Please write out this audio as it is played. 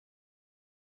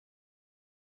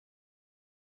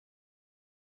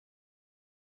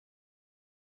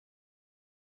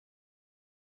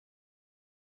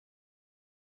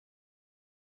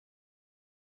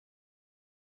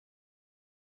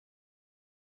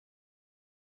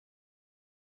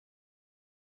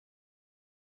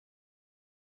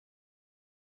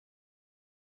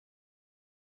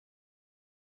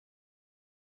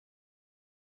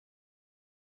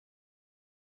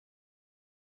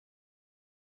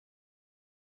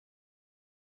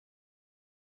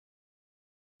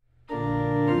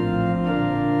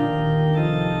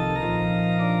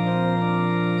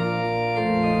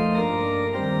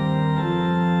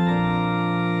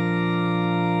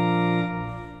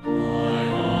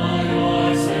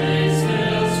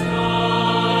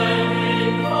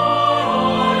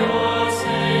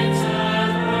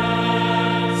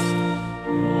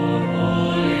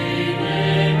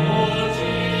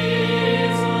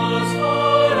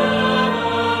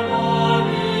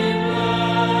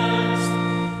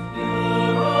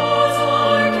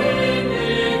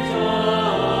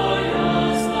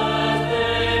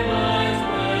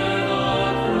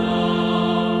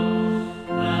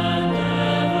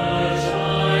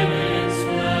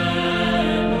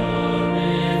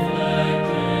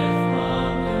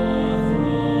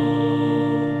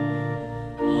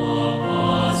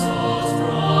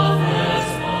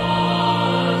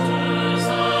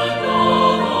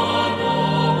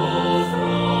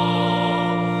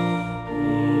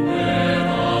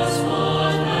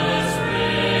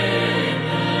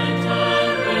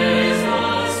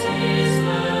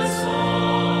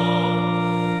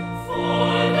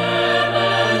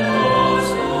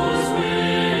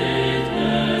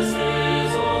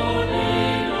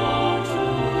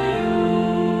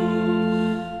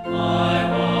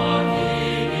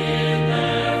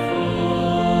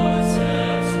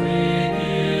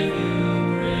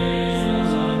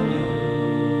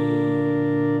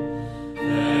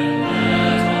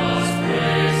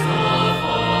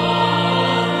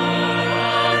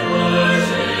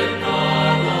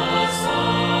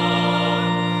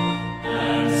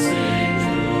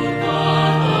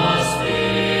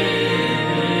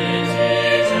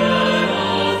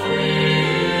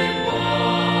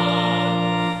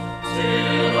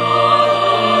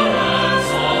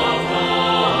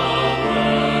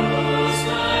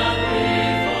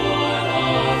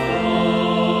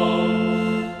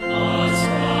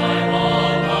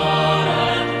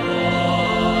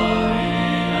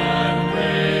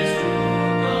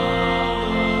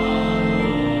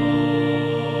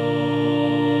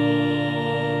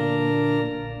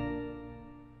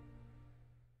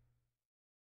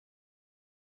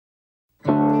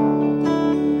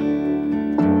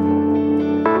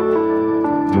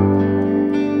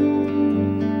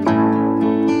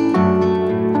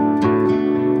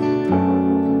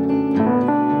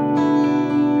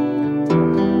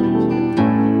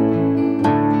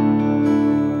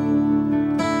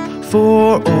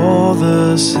for all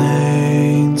the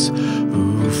saints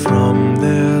who from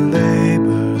their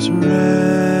labors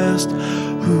rest,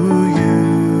 who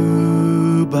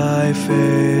you by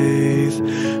faith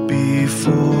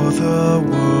before the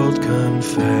world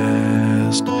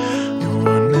confessed.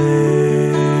 Your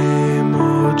name,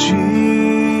 O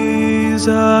Jesus,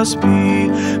 be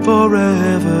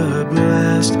forever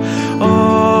blessed.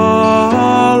 Alleluia,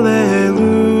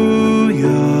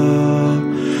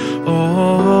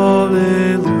 alleluia.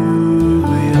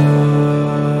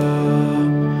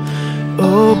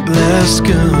 Oh, blessed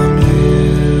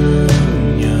communion,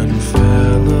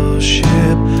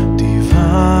 fellowship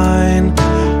divine,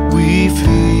 we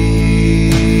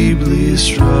feebly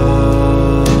struggle,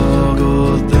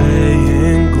 they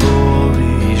in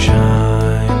glory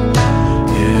shine.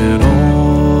 Yet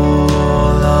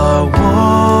all are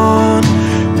one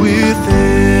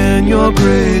within your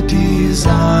great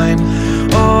design.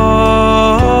 Alleluia,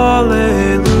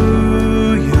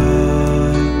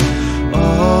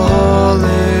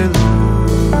 alleluia.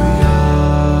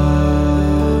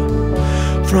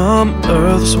 From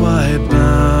earth's wide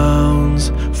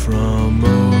bounds, from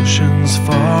ocean's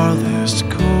farthest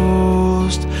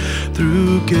coast,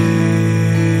 through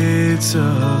gates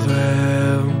of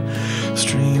heaven,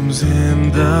 streams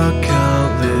in the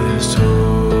countless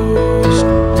host,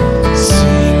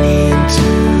 singing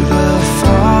to the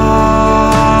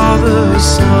Father,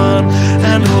 Son,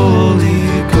 and Holy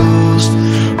Ghost.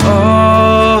 Alleluia,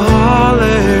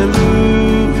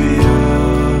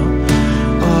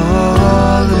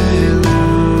 alleluia,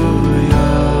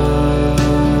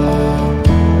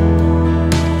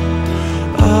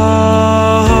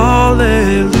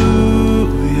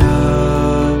 alleluia,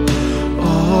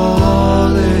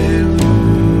 alleluia.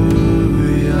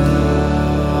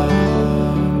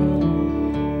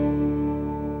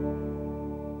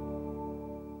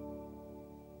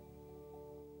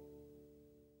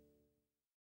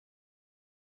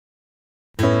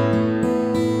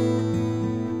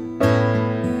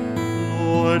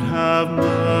 Lord, have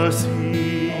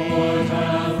mercy. Lord,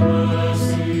 have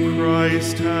mercy.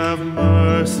 Christ, have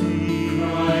mercy.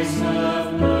 Christ,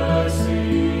 have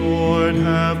mercy. Lord,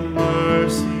 have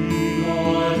mercy.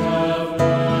 Lord, have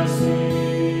mercy.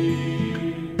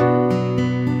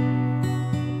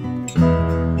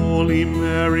 Holy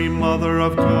Mary, Mother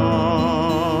of God,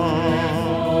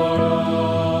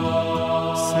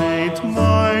 Saint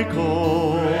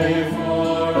Michael,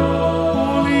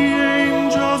 holy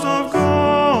angels of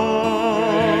God,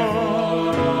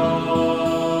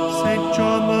 Saint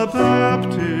John the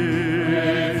Baptist,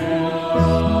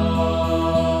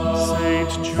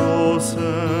 Saint Joseph,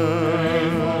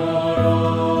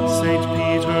 Saint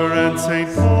Peter and Saint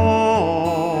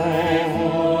Paul,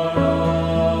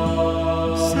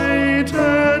 Saint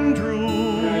Andrew,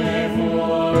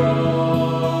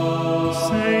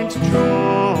 Saint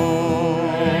John.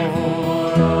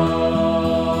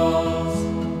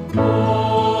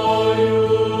 All you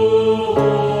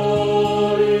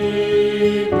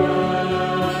holy men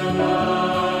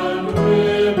and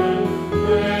women,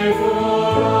 pray for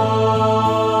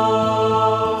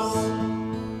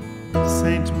us.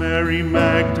 Saint Mary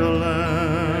Magdalene,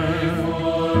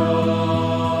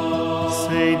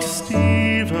 Saint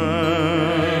Stephen,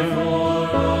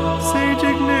 Saint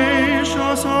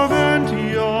Ignatius of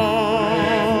Antioch,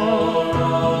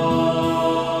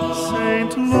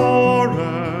 Saint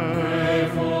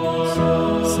Lawrence,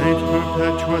 Saint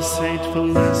Perpetua, Saint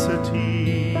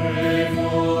Felicity,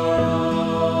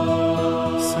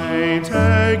 Saint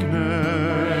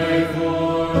Agnes,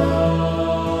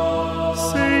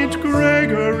 Saint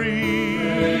Gregory,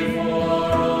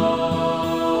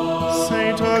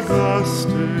 Saint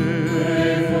Augustine,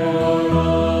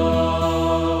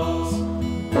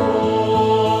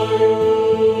 All you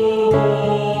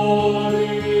holy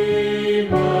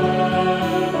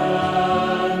men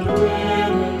and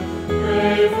women,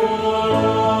 pray for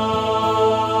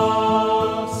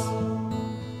us.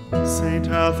 Saint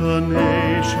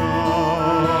Athanasius,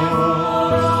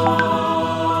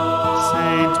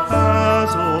 Saint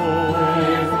Basil,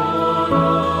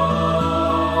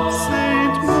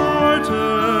 Saint Martin,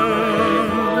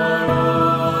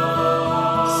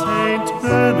 Saint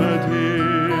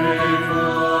Benedict,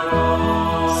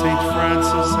 Saint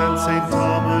Francis and Saint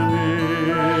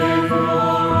Dominic,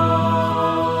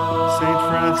 Saint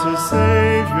Francis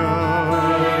Xavier,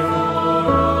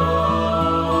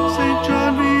 Saint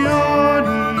John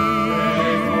Vianney,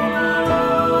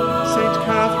 Saint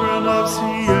Catherine of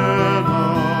Siena,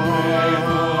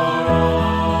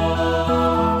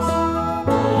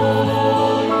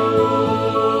 All you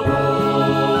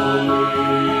holy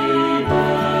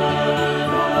men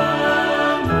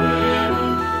and women,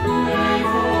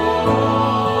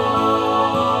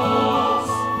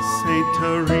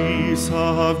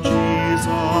 of Jesus,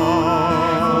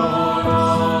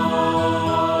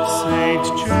 Saint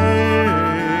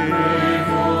James,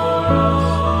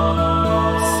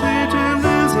 Saint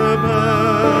Elizabeth,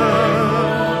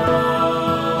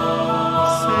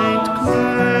 Saint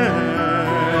Clare,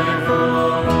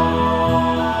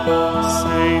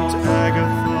 Saint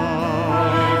Agatha,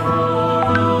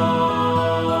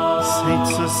 Saint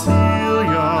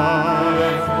Cecilia,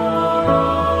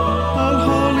 all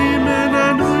holy men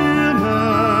and women,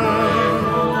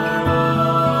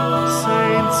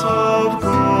 saints of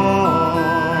God.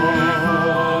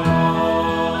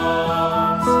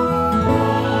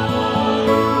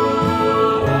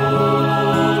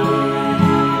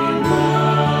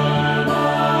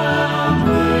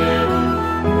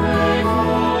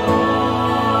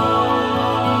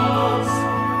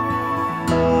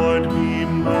 Lord, be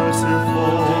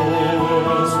merciful.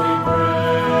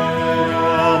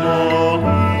 From all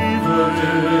evil,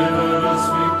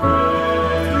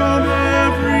 from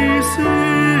every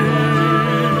sin,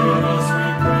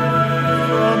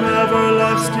 from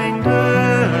everlasting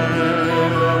death,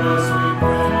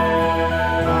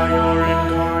 by your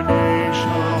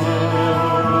incarnation,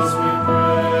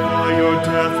 by your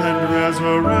death and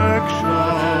resurrection,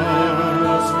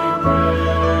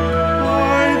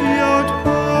 by the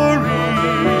outpouring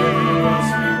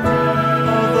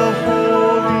of the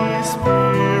Holy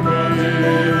Spirit.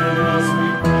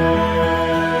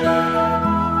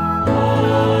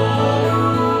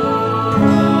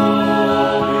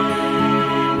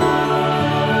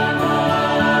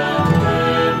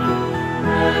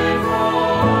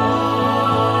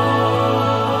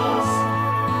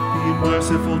 Be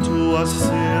merciful to us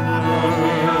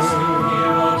sinners.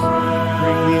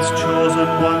 Bring these chosen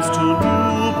ones to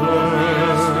new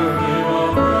birth.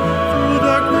 Through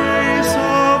the grace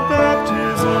of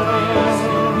baptism,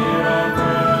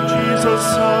 Jesus,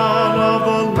 Son of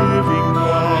the living God.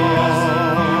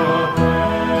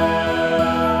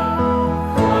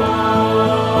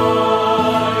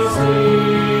 Christ,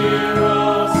 hear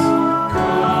us.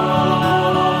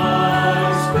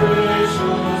 Christ,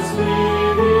 graciously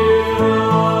hear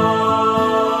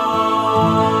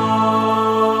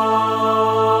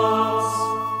us.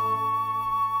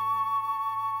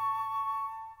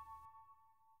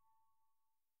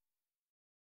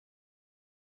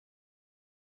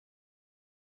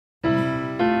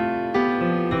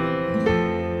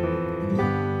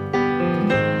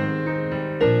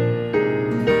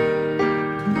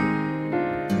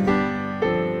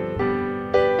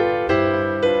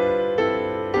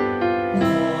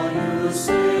 All you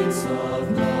saints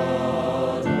of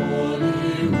God,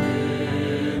 holy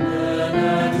women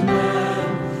and men,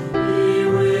 be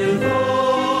with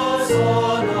us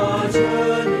on our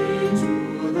journey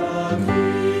to the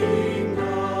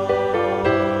kingdom.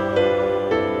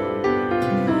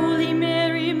 Holy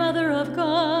Mary, Mother of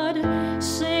God,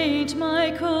 Saint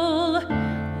Michael,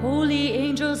 holy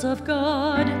angels of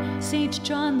God, Saint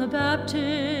John the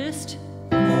Baptist,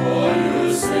 All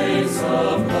you saints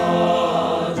of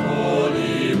God,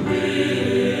 holy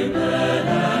women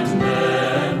and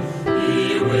men,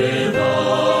 be with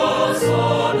us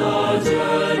on our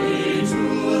journey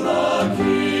to the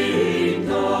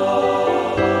kingdom.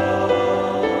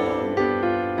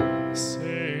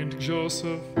 Saint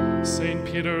Joseph, Saint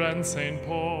Peter and Saint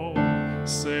Paul,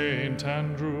 Saint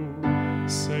Andrew,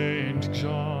 Saint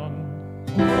John,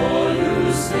 All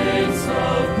you saints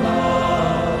of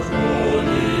God,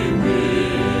 holy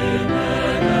women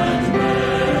and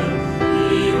men,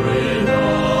 be with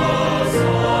us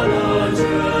on our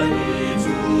journey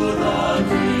to the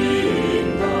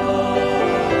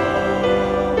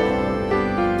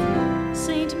kingdom.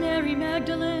 Saint Mary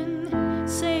Magdalene,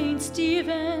 Saint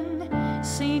Stephen,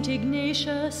 Saint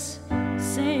Ignatius,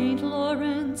 Saint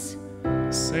Lawrence,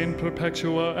 Saint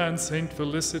Perpetua and Saint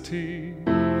Felicity,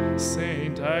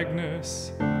 Saint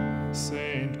Agnes,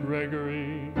 Saint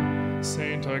Gregory,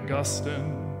 Saint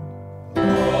Augustine,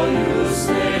 All you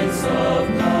saints of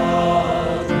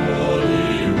God,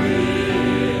 holy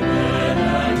women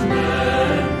and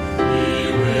men,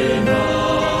 be with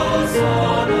us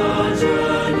on our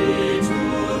journey to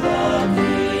the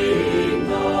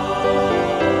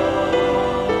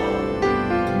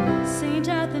kingdom. Saint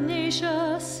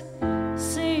Athanasius,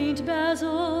 Saint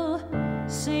Basil,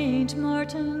 Saint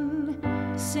Martin,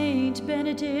 Saint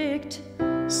Benedict,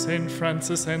 Saint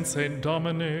Francis and Saint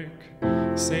Dominic,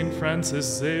 Saint Francis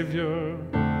Xavier,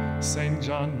 Saint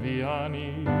John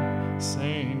Vianney,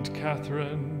 Saint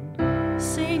Catherine,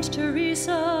 Saint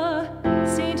Teresa,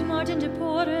 Saint Martin de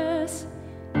Porres,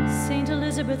 Saint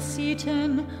Elizabeth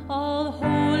Seton, all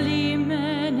holy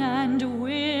men and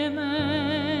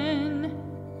women.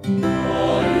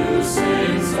 All you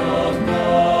saints of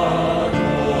God,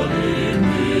 holy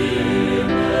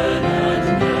women and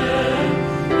men,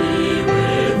 be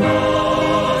with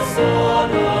us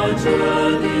on our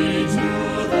journey to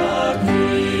the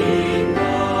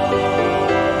kingdom.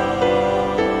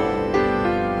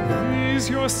 These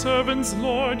your servants,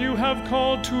 Lord, you have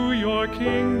called to your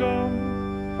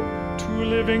kingdom, to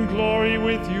live in glory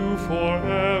with you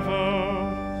forever.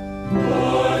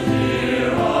 Lord,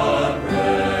 hear our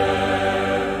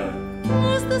prayer.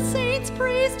 As the saints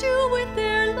praised you with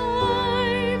their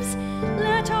lives,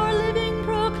 let our living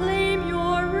proclaim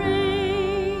your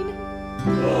reign.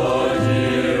 Lord,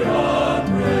 hear our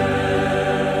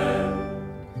prayer.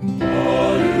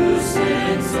 All you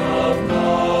saints of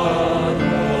God,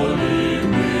 holy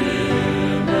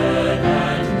women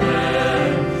and men,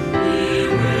 be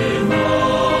with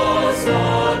us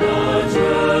on our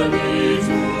journey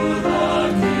to the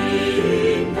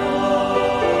kingdom.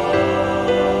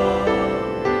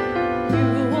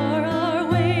 You are our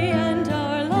way and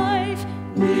our life.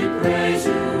 We praise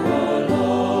you, O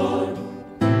Lord.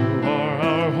 You are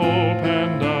our hope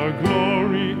and our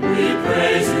glory. We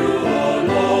praise you, O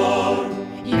Lord.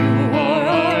 You are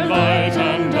our light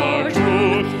and our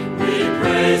truth. We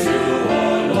praise you, O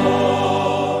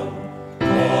Lord.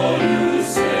 All you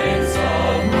saints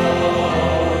of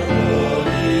God,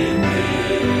 holy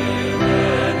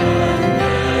women and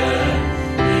men,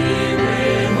 be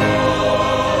with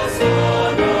us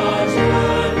on our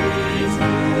journey to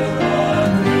the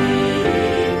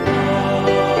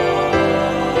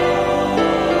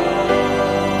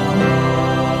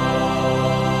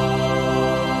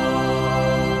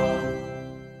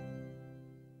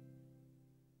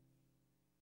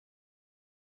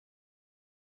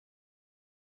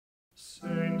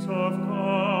Saints of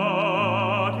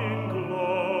God in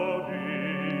glory,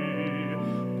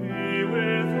 be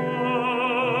with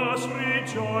us,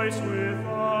 rejoice with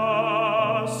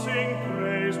us, sing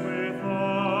praise with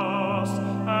us,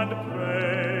 and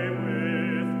pray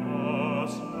with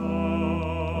us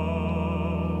now.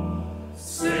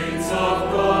 Saints of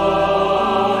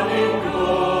God in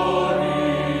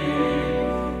glory,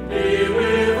 be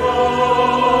with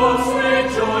us,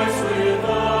 rejoice with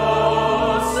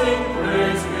us, sing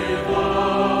praise with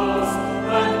us,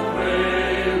 and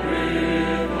pray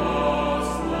with us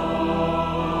now.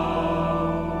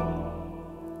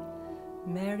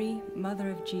 Mary, Mother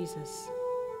of Jesus,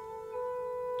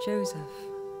 Joseph,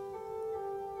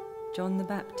 John the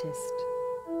Baptist,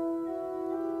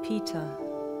 Peter,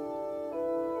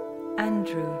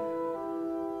 Andrew,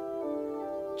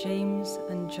 James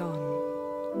and John,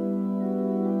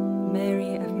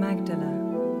 Mary of Magdala,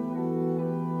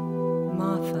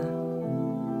 Martha,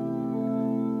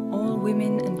 all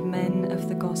women and men of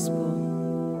the gospel.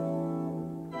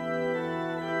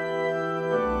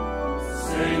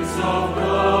 Saints of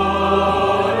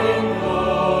God in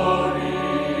glory,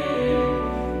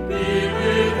 be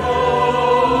with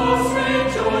us,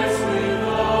 rejoice with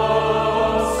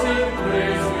us, sing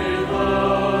praise with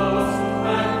us,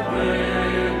 and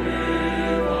pray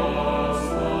with us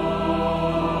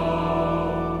now.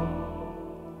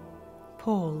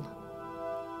 Paul,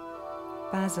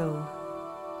 Basil,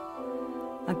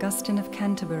 Augustine of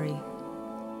Canterbury,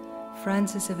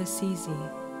 Francis of Assisi,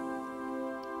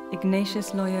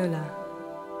 Ignatius Loyola,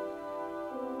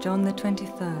 John the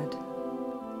 23rd,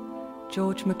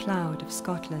 George MacLeod of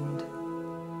Scotland,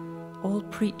 all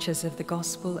preachers of the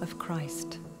gospel of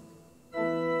Christ.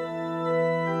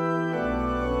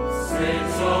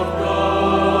 Saints of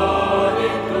God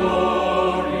in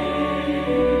glory,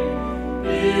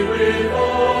 be with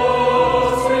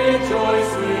us,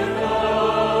 rejoice with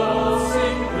us,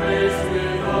 sing praise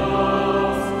with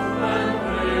us, and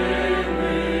pray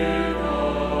with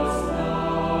us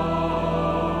now.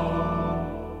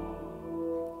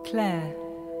 Clare,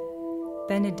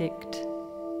 Benedict,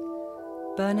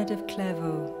 Bernard of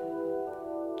Clairvaux,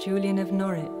 Julian of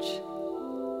Norwich,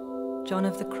 John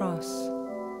of the Cross,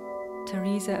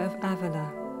 Teresa of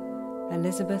Avila,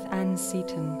 Elizabeth Ann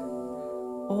Seton,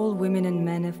 all women and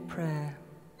men of prayer.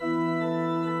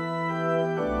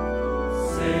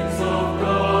 Saints of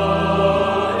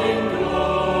God in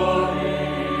glory,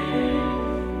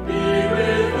 be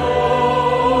with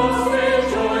us,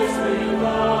 rejoice with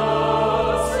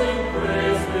us, sing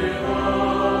praise with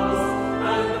us,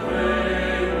 and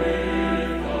pray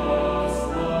with us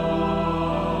now.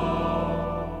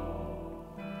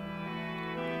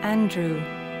 Andrew,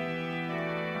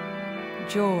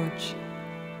 George,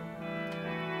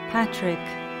 Patrick,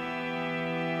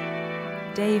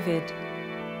 David,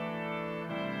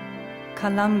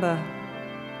 Columba,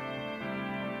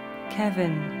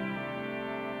 Kevin,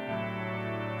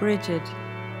 Bridget,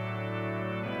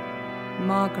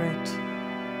 Margaret,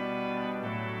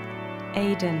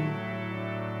 Aidan,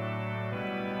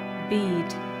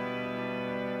 Bede,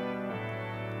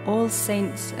 all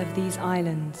saints of these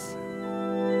islands.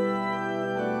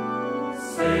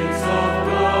 Saints of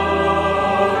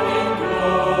God in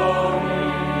glory,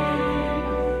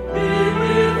 be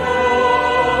with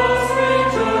us,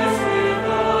 rejoice with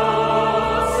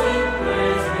us, sing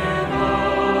praise with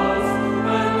us,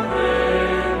 and pray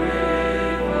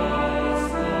with us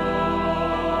now.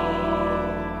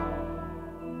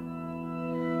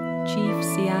 Chief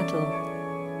Seattle,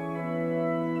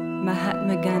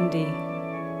 Mahatma Gandhi,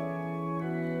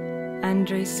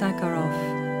 Andrei Sakharov,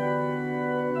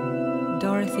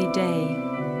 Dorothy Day,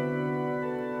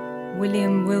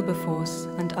 William Wilberforce,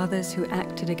 and others who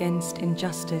acted against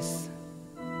injustice.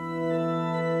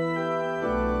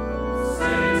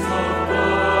 Saints of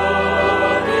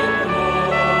God in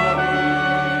glory,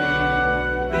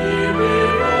 be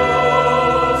with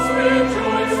us,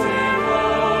 rejoice with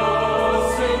us,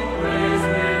 sing praise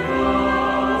with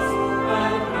us,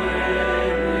 and pray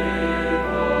with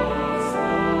us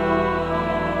now.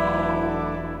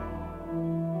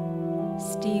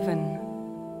 Stephen,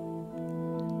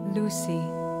 Lucy,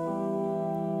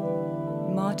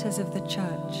 Martyrs of the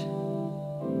Church,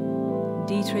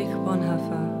 Dietrich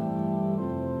Bonhoeffer,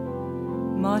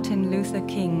 Martin Luther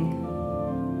King,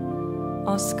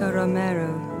 Oscar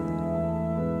Romero,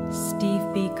 Steve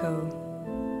Biko,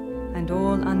 and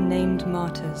all unnamed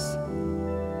martyrs,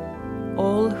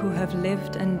 all who have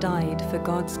lived and died for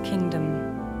God's kingdom.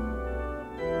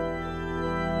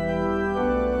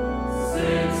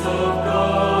 Saints of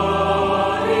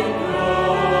God in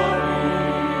glory,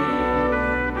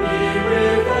 be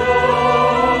with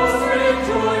us,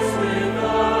 rejoice with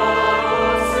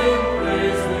us, sing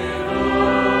praise with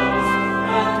us,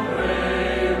 and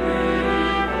pray with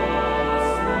us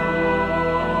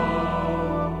now.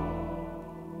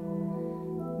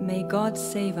 May God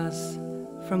save us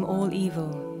from all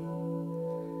evil,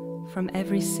 from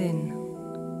every sin,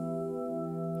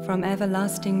 from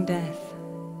everlasting death.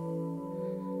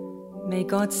 May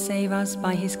God save us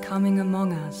by his coming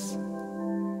among us,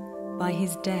 by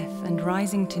his death and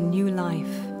rising to new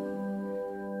life,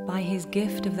 by his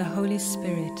gift of the Holy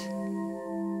Spirit.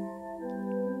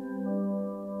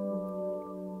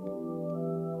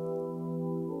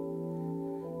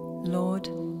 Lord,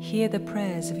 hear the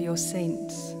prayers of your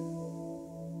saints.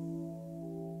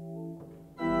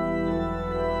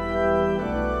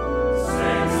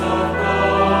 Saints of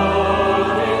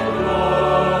God in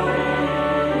glory,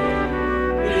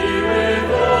 be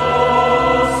with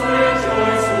us,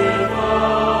 rejoice with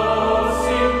us,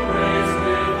 sing praise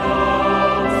with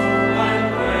us, and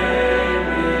pray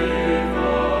with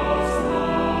us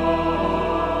now.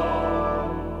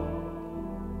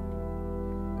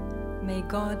 May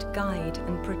God guide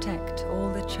and protect all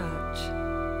the Church,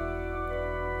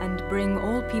 and bring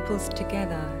all peoples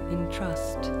together in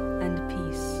trust and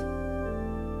peace.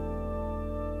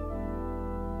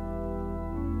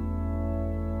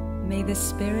 May the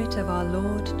Spirit of our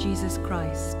Lord Jesus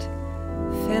Christ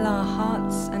fill our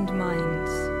hearts and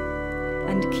minds,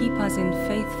 and keep us in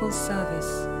faithful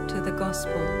service to the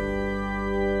gospel.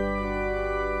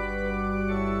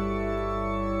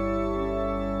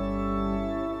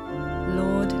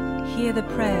 Lord, hear the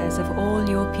prayers of all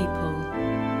your people.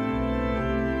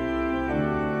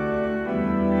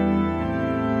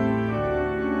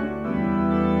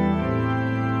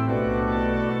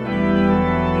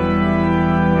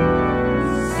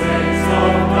 Saints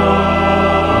of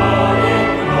God in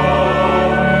glory,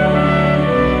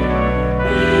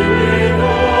 be with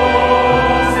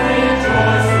us,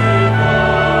 rejoice with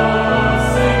us,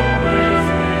 sing praise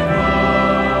with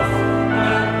us,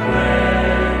 and pray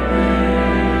with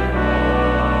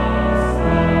us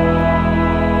now.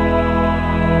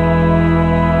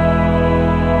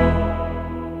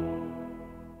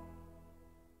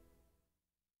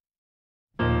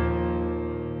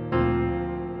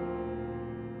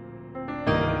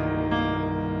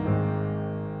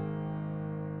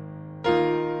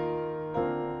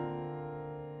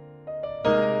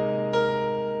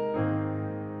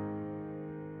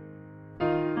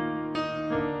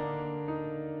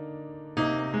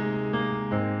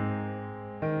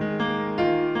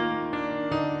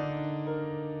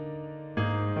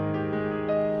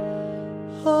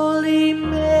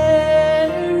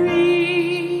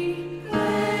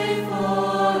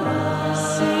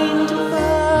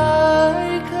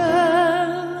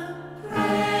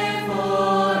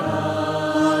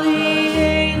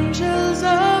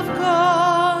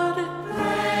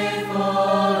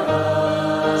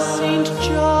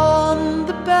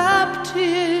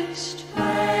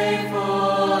 pray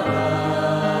for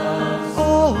us.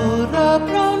 Ora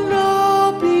pro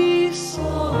nobis.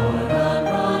 Ora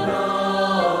pro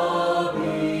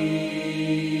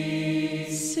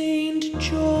nobis. Saint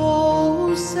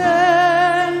Joseph,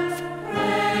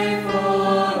 Pray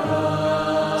for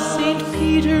us. Saint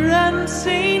Peter and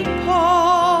Saint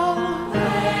Paul,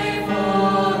 Pray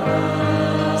for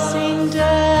us. Saint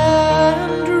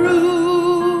Andrew,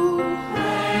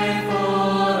 Pray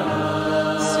for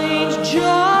us. Saint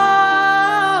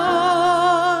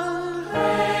John,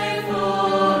 Pray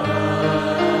for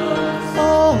us.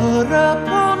 ora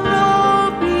pro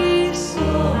nobis.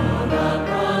 Ora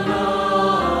pro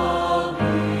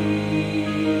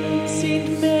nobis. Saint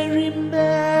Mary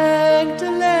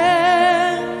Magdalene,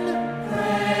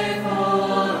 Pray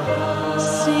for us.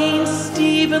 Saint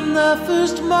Stephen the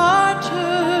first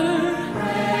martyr,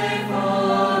 Pray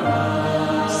for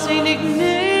us. Saint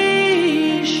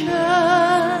Ignatius,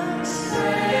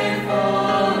 Pray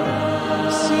for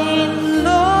us. Saint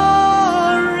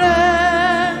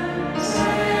Lawrence,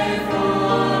 Pray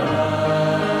for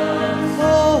us.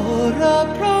 ora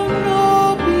pro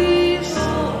nobis.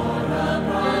 Ora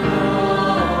pro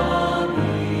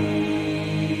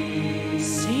nobis.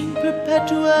 Saint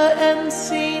Perpetua and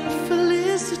Saint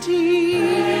Felicity,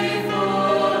 Pray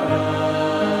for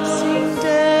us. Saint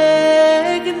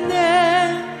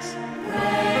Agnes,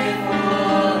 Pray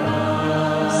for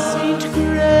us. Saint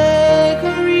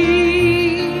Gregory,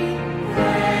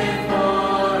 Pray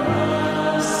for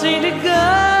us. Saint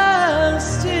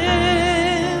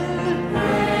Augustine,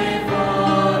 Pray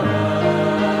for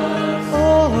us.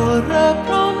 ora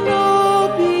pro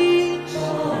nobis.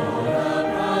 Ora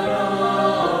pro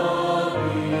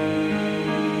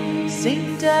nobis.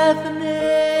 Saint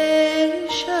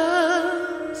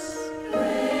Athanasius,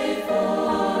 Pray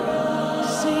for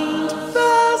us. Saint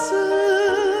Basil,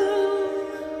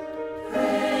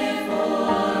 Pray for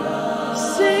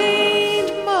us. Saint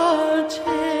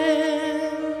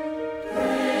Martin,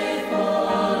 Pray for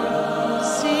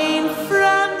us. Saint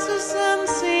Francis and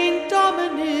Saint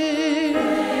Dominic,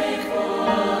 Pray for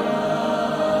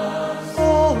us.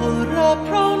 ora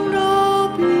pro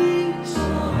nobis.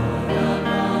 Ora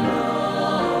pro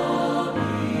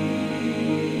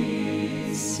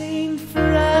nobis. Saint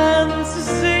Francis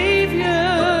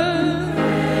Xavier,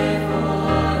 Pray for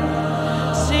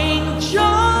us. Saint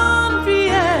John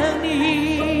Vianney,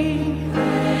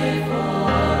 Pray for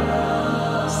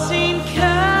us. Saint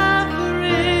Catherine,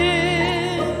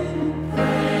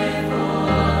 Pray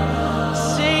for us.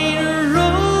 Saint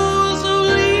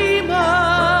Rosalima,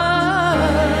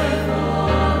 Pray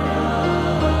for us.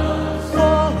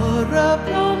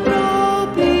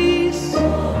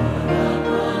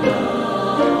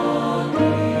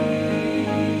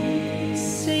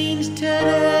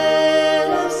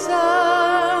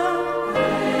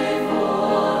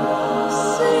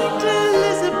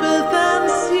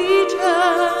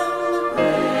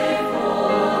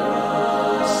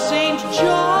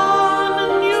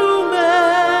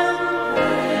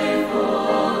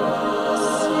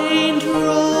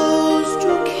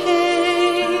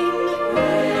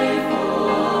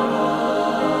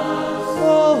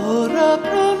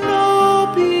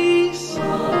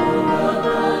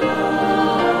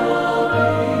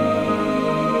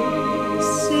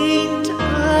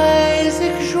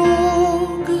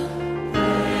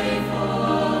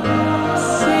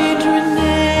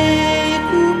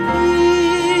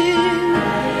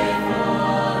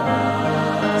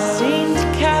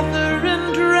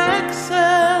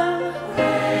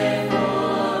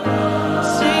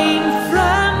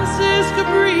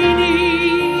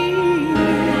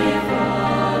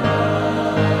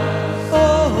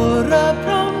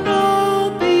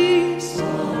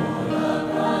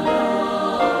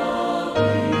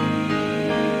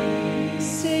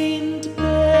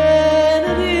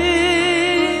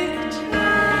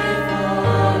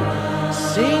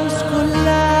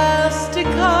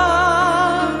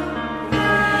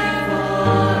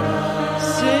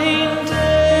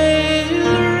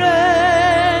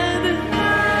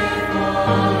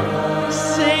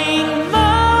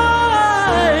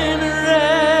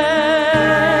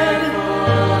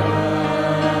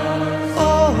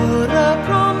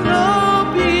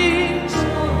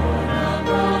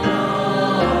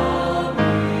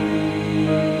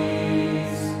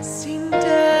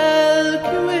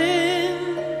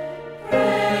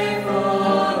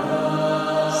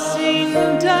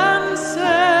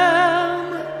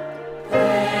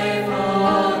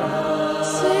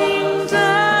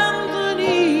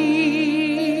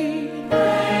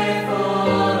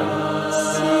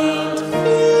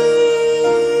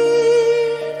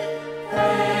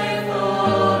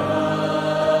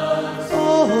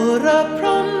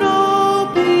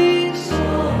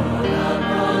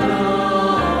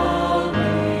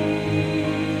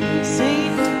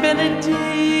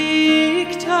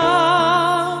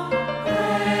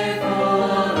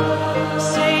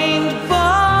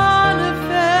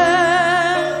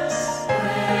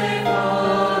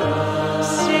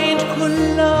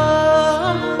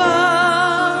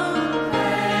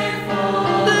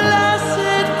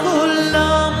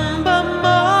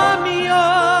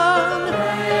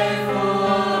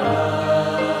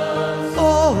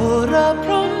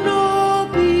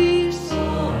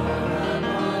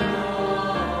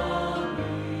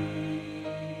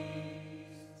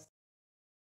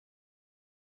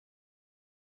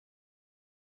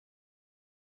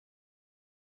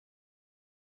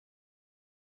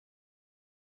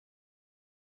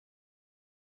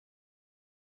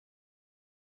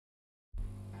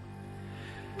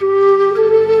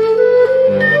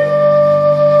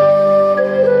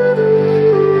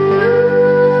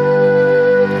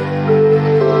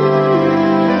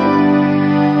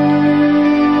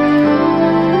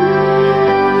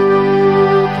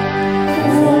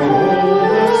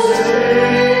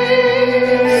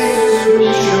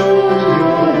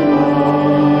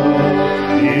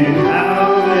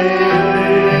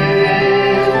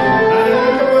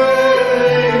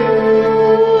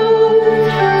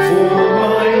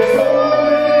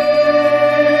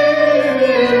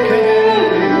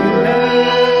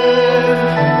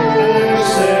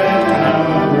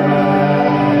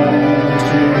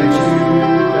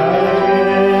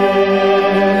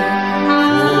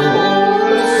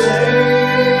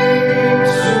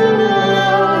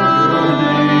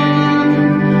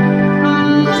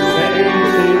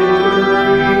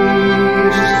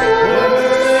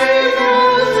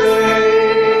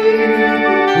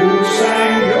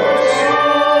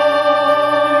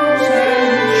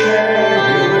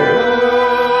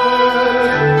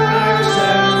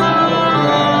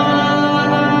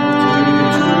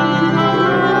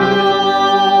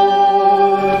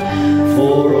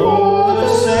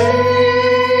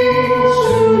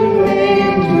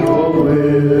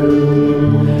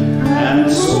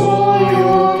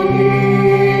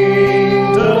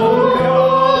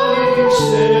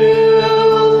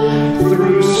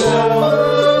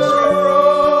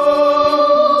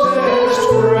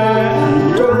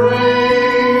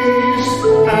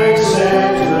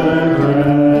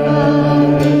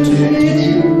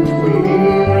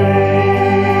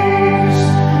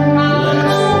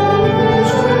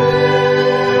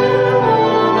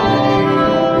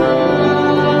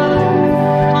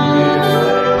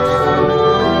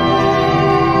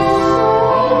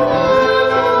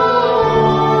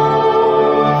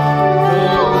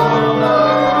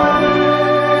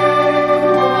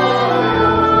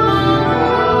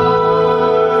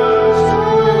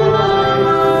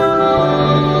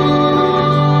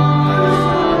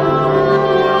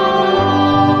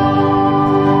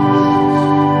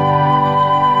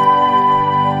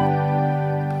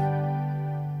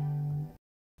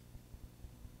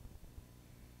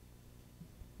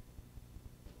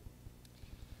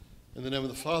 In the name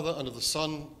of the Father, and of the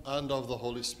Son, and of the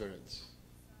Holy Spirit.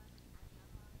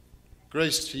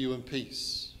 Grace to you and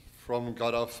peace from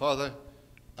God our Father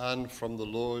and from the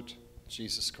Lord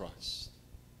Jesus Christ.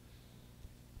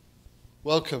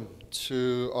 Welcome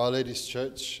to Our Lady's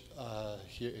Church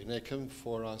here in Acomb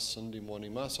for our Sunday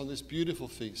morning Mass on this beautiful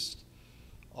feast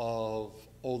of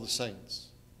all the saints.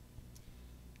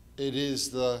 It's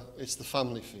the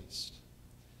family feast.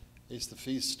 It's the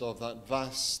feast of that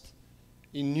vast,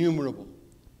 innumerable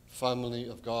family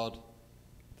of God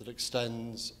that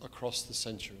extends across the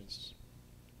centuries.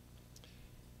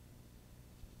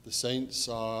 The saints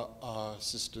are our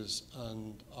sisters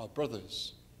and our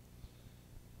brothers.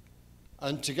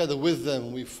 And together with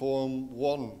them we form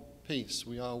one piece.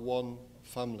 We are one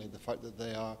family. The fact that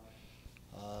they are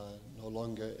no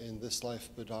longer in this life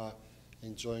but are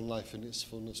enjoying life in its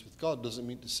fullness with God doesn't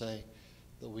mean to say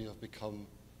that we have become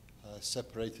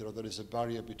separated or there is a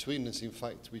barrier between us. In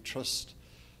fact, we trust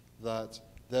that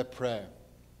their prayer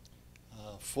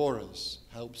for us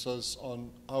helps us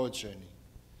on our journey.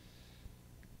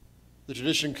 The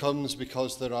tradition comes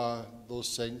because there are those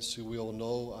saints who we all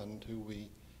know and who we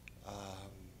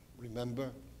remember,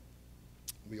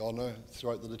 we honour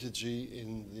throughout the liturgy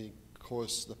in the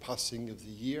course, the passing of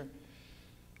the year.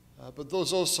 But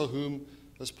those also whom,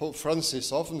 as Pope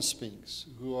Francis often speaks,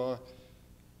 who are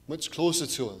much closer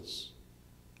to us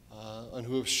and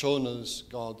who have shown us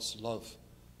God's love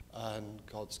and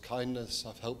God's kindness,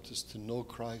 have helped us to know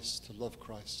Christ, to love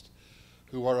Christ,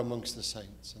 who are amongst the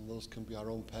saints. And those can be our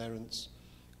own parents,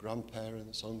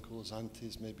 grandparents, uncles,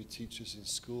 aunties, maybe teachers in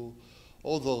school,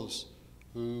 all those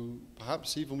who,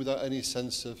 perhaps even without any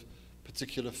sense of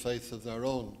particular faith of their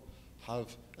own,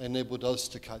 have enabled us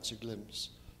to catch a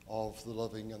glimpse of the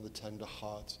loving and the tender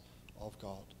heart of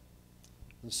God.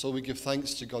 And so we give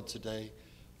thanks to God today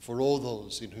for all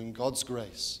those in whom God's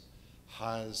grace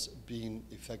has been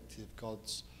effective.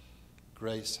 God's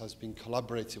grace has been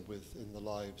collaborated with in the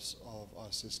lives of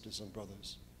our sisters and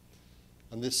brothers.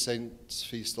 And this Saints'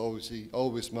 Feast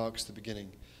always marks the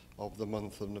beginning of the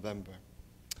month of November.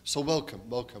 So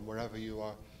welcome wherever you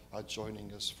are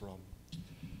joining us from.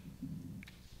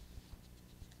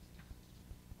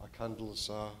 Our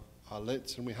candles are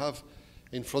lit, and we have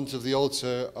in front of the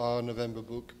altar our November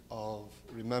book of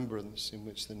remembrance, in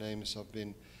which the names have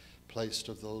been placed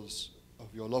of those of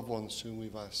your loved ones whom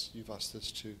you've asked us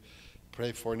to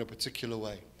pray for in a particular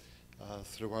way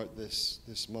throughout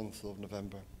this month of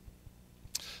November.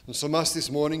 And so Mass this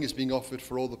morning is being offered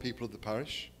for all the people of the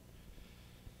parish.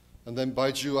 And then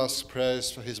Baiju asks prayers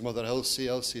for his mother Elsie.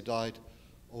 Elsie died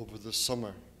over the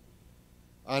summer.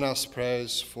 Anne asks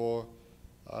prayers for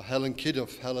Helen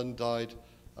Kidduff. Helen died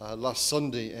last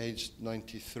Sunday, aged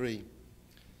 93.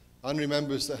 Anne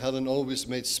remembers that Helen always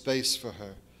made space for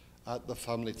her at the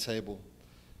family table,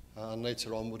 and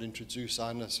later on would introduce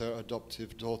Anne as her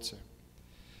adoptive daughter.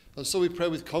 And so we pray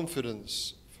with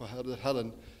confidence for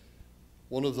Helen,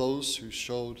 one of those who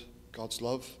showed God's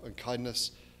love and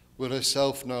kindness, will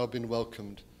herself now have been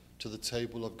welcomed to the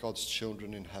table of God's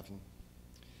children in heaven.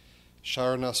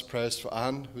 Sharon asks prayers for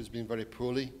Anne, who's been very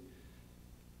poorly.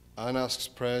 Anne asks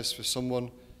prayers for someone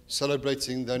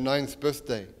celebrating their 9th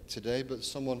birthday today, but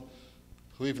someone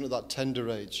who even at that tender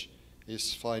age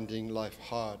is finding life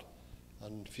hard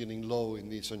and feeling low in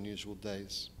these unusual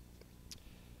days.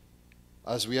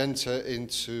 As we enter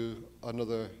into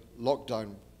another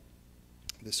lockdown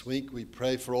this week, we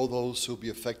pray for all those who will be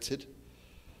affected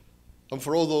and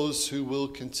for all those who will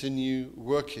continue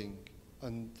working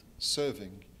and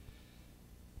serving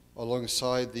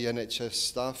alongside the NHS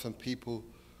staff and people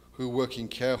who work in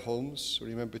care homes.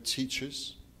 Remember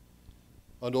teachers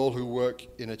and all who work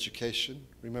in education.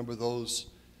 Remember those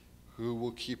who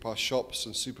will keep our shops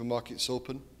and supermarkets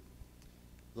open,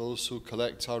 those who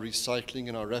collect our recycling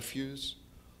and our refuse,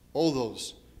 all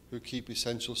those who keep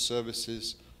essential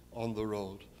services on the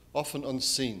road, often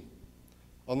unseen,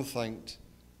 unthanked,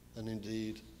 and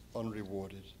indeed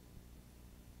unrewarded.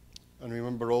 And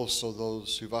remember also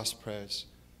those who've asked prayers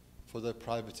for their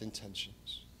private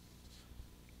intentions.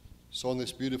 So on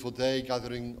this beautiful day,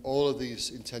 gathering all of these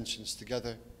intentions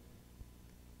together,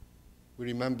 we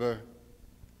remember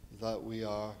that we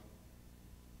are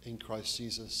in Christ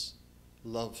Jesus,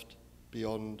 loved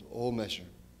beyond all measure.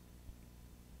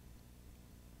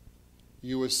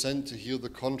 You were sent to heal the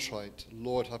contrite.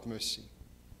 Lord, have mercy.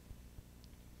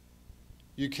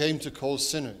 You came to call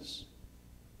sinners.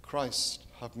 Christ,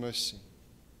 have mercy.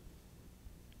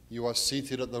 You are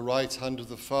seated at the right hand of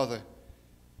the Father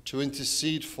to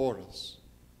intercede for us.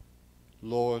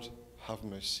 Lord, have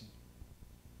mercy.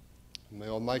 May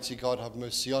Almighty God have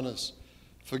mercy on us,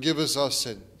 forgive us our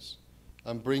sins,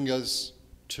 and bring us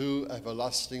to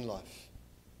everlasting life.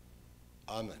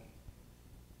 Amen.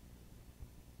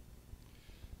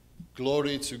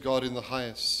 Glory to God in the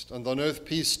highest, and on earth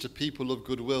peace to people of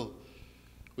good will.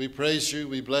 We praise you,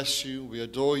 we bless you, we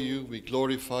adore you, we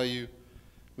glorify you.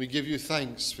 We give you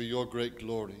thanks for your great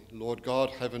glory. Lord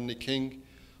God, heavenly King,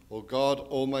 O God,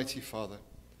 almighty Father,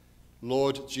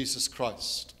 Lord Jesus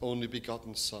Christ, only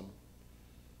begotten Son,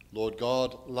 Lord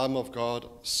God, Lamb of God,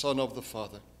 Son of the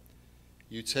Father,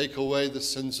 you take away the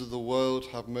sins of the world,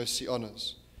 have mercy on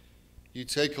us. You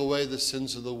take away the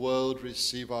sins of the world,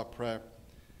 receive our prayer.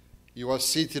 You are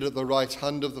seated at the right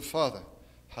hand of the Father,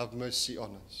 have mercy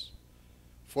on us.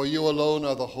 For you alone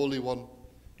are the Holy One,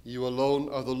 you alone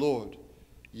are the Lord,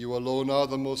 you alone are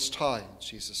the Most High,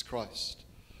 Jesus Christ,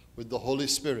 with the Holy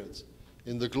Spirit,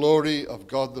 in the glory of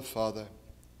God the Father.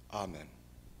 Amen.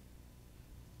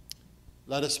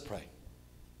 Let us pray.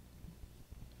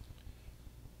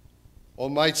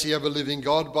 Almighty ever-living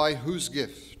God, by whose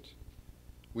gift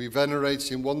we venerate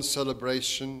in one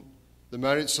celebration the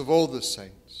merits of all the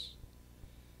saints,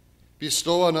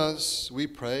 bestow on us, we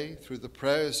pray, through the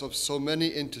prayers of so many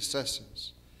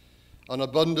intercessors, an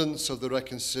abundance of the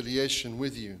reconciliation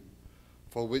with you,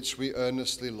 for which we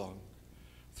earnestly long,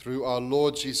 through our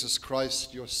Lord Jesus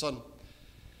Christ, your Son,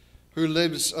 who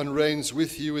lives and reigns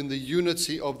with you in the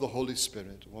unity of the Holy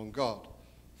Spirit, one God,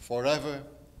 forever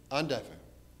and ever.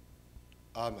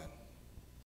 Amen.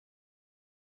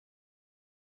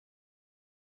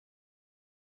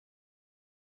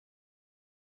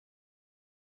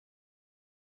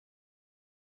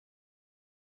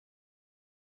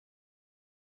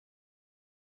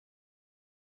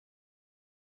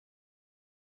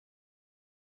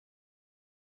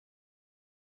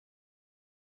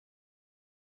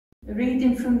 A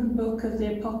reading from the book of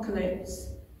the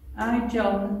Apocalypse. I,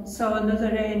 John, saw another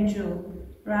angel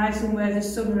rising where the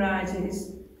sun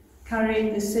rises,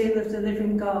 carrying the seal of the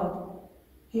living God.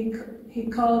 He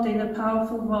called in a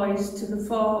powerful voice to the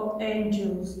 4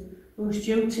 angels whose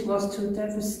duty was to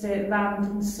devastate land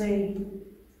and sea.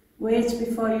 Wait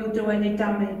before you do any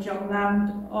damage on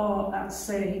land or at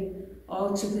sea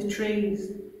or to the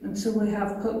trees until we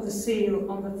have put the seal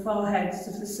on the foreheads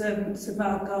of the servants of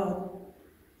our God.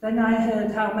 Then I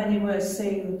heard how many were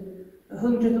sealed,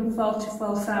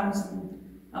 144,000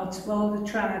 out of all the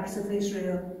tribes of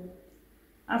Israel.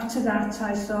 After that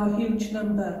I saw a huge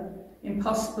number,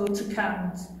 impossible to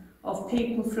count, of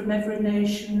people from every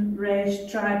nation, race,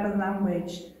 tribe and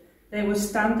language. They were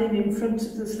standing in front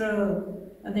of the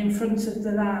throne and in front of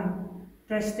the Lamb,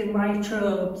 dressed in white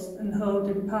robes and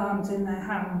holding palms in their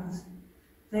hands.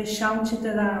 They shouted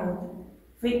aloud,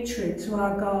 "Victory to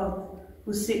our God,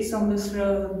 who sits on the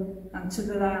throne, and to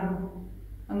the Lamb."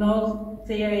 And all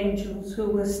the angels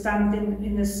who were standing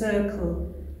in a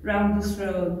circle round the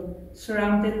throne,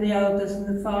 surrounding the elders and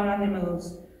the 4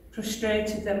 animals,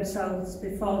 prostrated themselves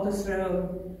before the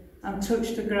throne and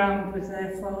touched the ground with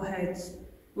their foreheads,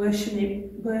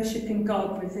 worshipping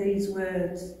God with these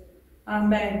words: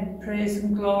 Amen, praise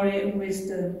and glory and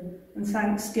wisdom and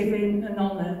thanksgiving and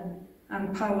honour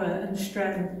and power and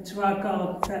strength to our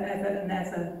God for ever and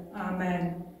ever.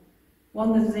 Amen.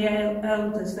 One of the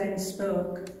elders then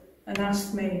spoke and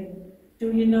asked me,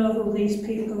 "Do you know who these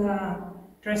people are,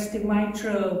 dressed in white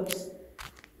robes,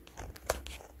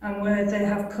 and where they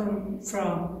have come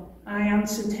from?" I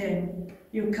answered him,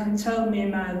 "You can tell me,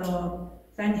 my Lord."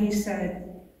 Then he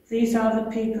said, "These are the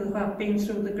people who have been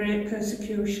through the great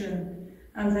persecution,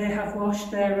 and they have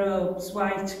washed their robes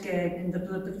white again in the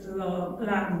blood of the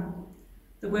Lamb."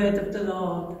 The word of the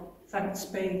Lord. Thanks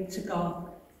be to God.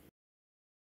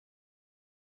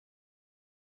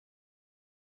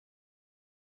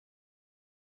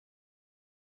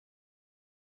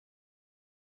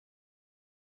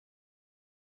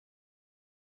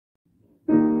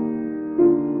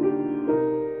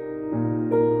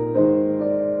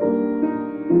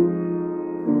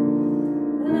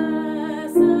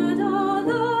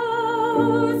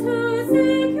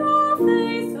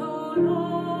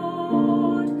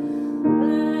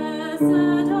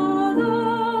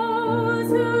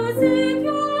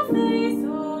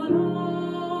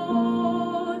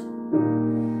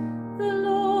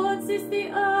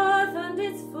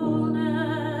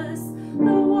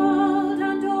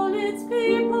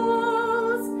 People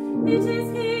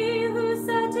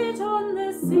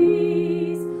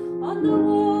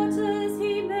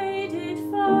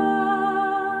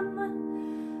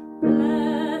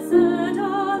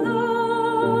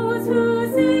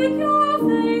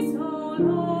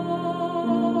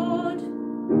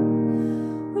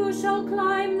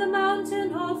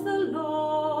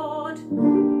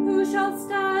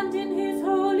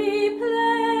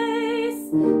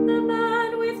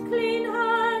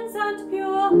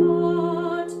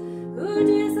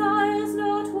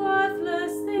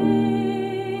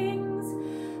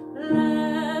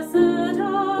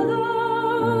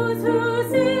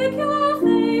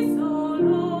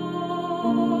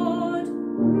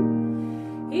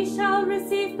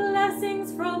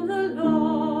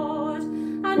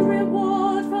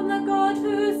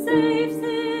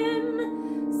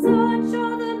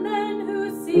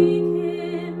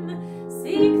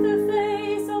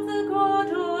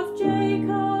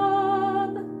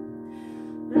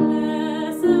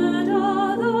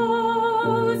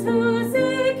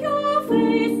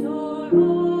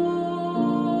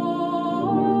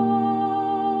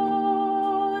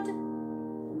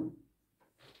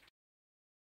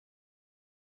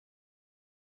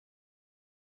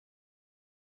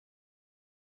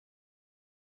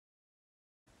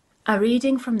A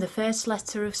reading from the first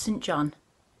letter of St. John.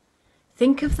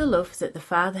 Think of the love that the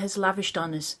Father has lavished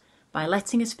on us by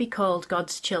letting us be called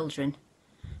God's children.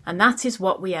 And that is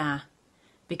what we are.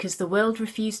 Because the world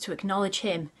refused to acknowledge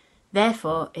him,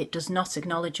 therefore it does not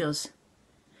acknowledge us.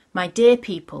 My dear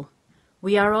people,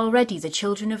 we are already the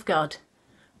children of God,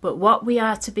 but what we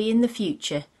are to be in the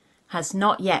future has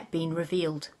not yet been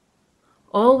revealed.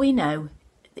 All we know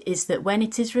is that when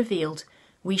it is revealed,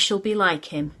 we shall be like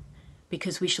him,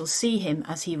 because we shall see him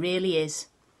as he really is.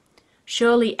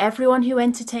 Surely everyone who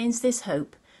entertains this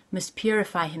hope must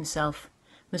purify himself,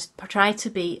 must try to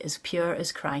be as pure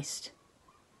as Christ.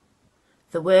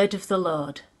 The word of the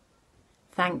Lord.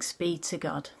 Thanks be to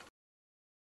God.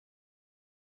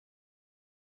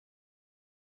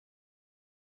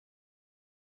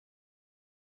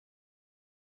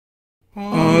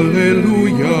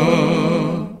 Alleluia,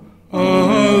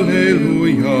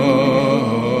 Alleluia,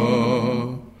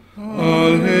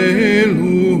 Alleluia.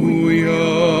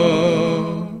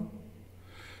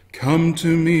 Come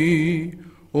to me,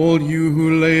 all you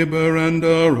who labor and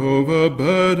are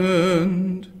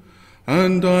overburdened,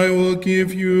 and I will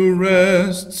give you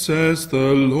rest, says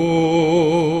the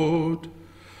Lord.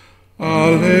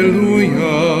 Alleluia,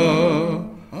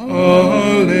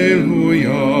 Alleluia.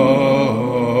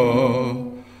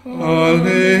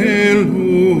 Alleluia.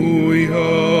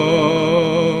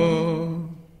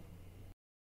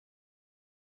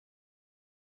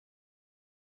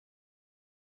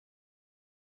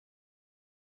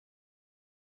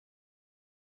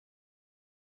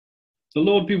 The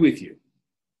Lord be with you.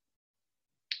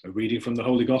 A reading from the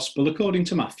Holy Gospel according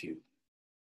to Matthew.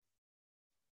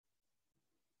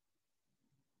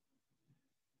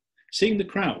 Seeing the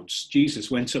crowds,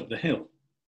 Jesus went up the hill.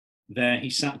 There he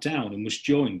sat down and was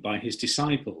joined by his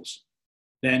disciples.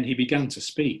 Then he began to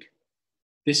speak.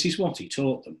 This is what he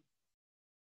taught them.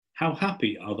 How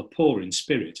happy are the poor in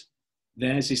spirit,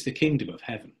 theirs is the kingdom of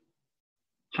heaven.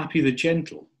 Happy the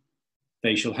gentle,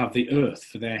 they shall have the earth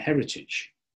for their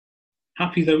heritage.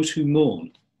 Happy those who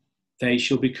mourn, they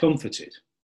shall be comforted.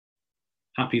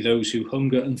 Happy those who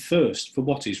hunger and thirst for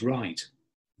what is right,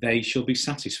 they shall be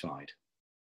satisfied.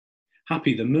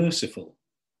 Happy the merciful,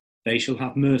 they shall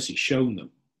have mercy shown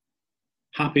them.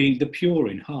 Happy the pure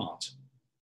in heart,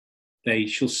 they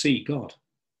shall see God.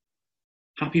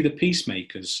 Happy the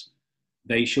peacemakers,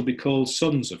 they shall be called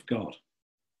sons of God.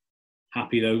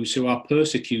 Happy those who are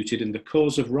persecuted in the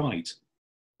cause of right,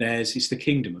 theirs is the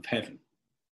kingdom of heaven.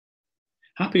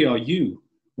 Happy are you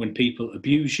when people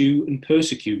abuse you and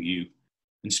persecute you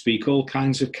and speak all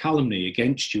kinds of calumny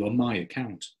against you on my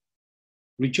account.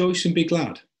 Rejoice and be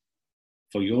glad,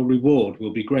 for your reward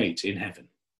will be great in heaven.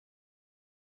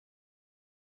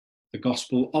 The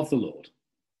Gospel of the Lord.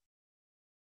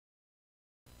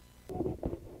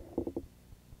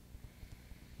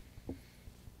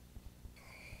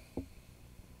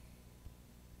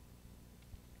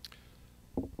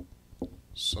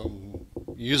 Some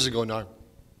years ago now,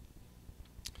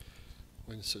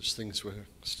 when such things were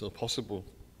still possible,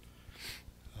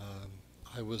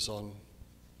 I was on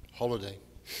holiday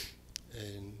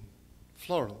in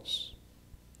Florence,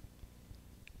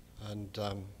 and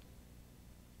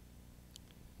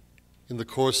in the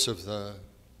course of the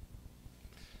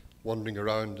wandering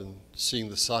around and seeing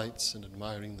the sights and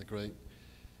admiring the great,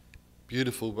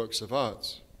 beautiful works of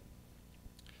art,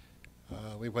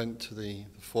 we went to the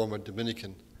former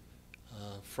Dominican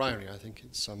friary, I think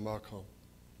it's San Marco,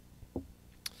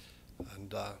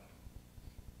 and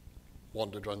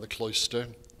wandered around the cloister,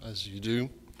 as you do,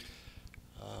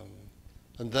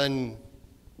 and then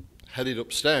headed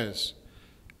upstairs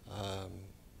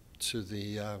to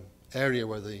the area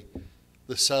where the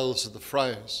cells of the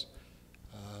friars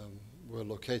were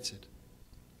located.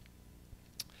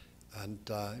 And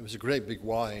it was a great big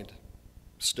wide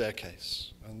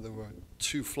staircase, and there were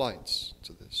 2 flights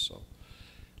to this. So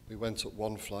we went up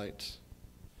one flight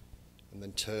and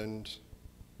then turned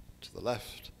to the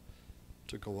left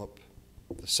to go up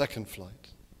the second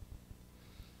flight.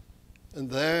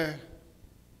 And there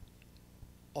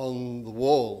on the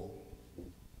wall,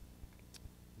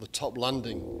 the top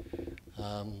landing,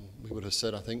 we would have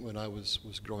said, I think, when I was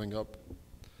growing up,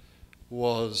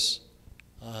 was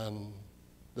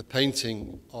the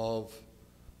painting of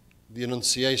the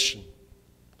Annunciation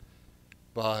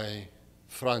by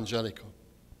Fra Angelico.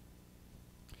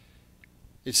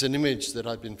 It's an image that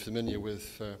I've been familiar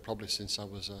with probably since I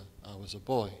was a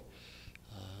boy.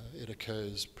 It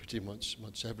occurs pretty much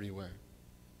everywhere.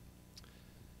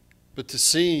 But to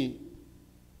see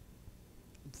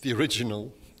the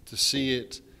original, to see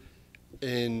it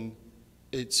in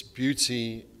its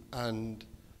beauty and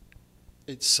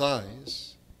its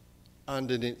size, and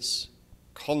in its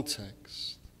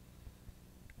context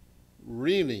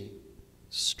really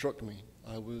struck me.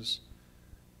 I was,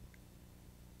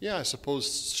 I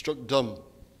suppose, struck dumb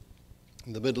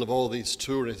in the middle of all these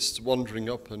tourists wandering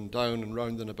up and down and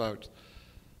round and about.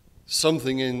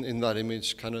 Something in that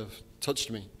image kind of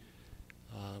touched me.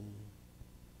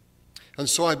 And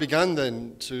so I began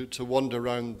then to wander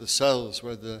around the cells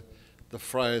where the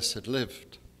friars had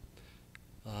lived.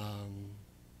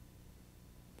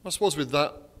 I suppose with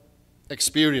that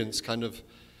experience kind of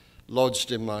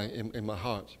lodged in my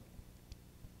heart.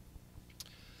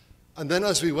 And then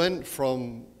as we went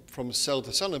from cell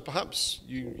to cell, and perhaps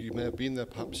you may have been there,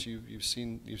 perhaps you've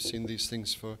seen these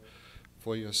things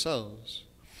for yourselves,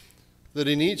 that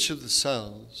in each of the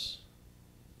cells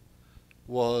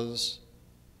was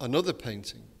another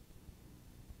painting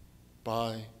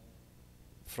by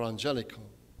Fra Angelico,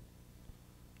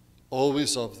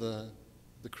 always of the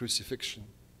crucifixion.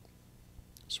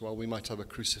 So while we might have a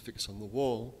crucifix on the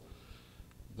wall,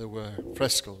 there were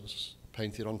frescoes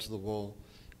painted onto the wall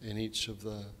in each of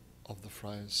the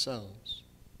friars' cells.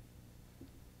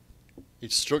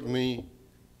 It struck me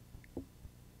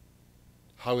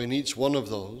how in each one of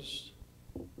those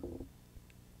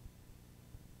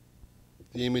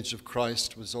the image of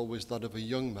Christ was always that of a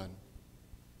young man.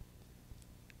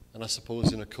 And I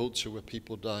suppose in a culture where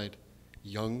people died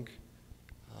young,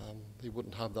 they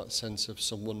wouldn't have that sense of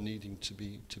someone needing to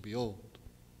be old.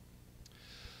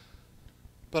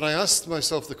 But I asked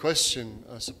myself the question,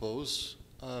 I suppose,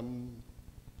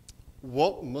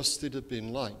 what must it have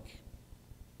been like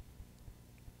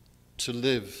to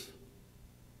live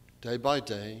day by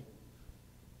day,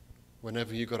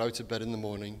 whenever you got out of bed in the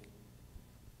morning,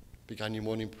 began your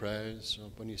morning prayers, or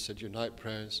when you said your night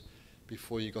prayers,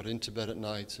 before you got into bed at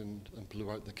night and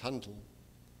blew out the candle,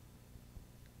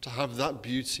 to have that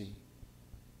beauty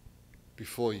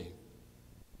before you,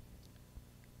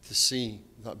 to see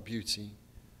that beauty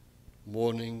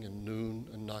morning and noon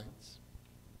and night.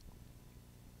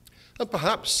 And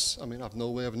perhaps, I've no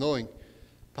way of knowing,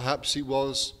 perhaps it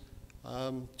was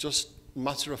just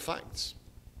matter of fact.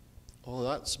 Oh,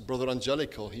 that's Brother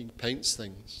Angelico, he paints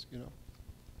things,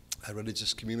 Our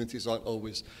religious communities aren't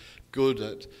always good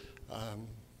at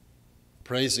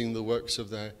praising the works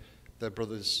of their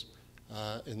brothers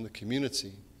in the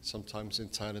community. Sometimes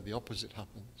entirely the opposite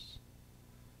happens.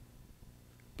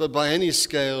 But by any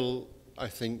scale, I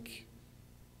think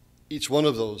each one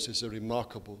of those is a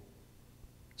remarkable,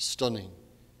 stunning,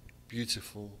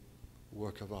 beautiful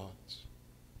work of art.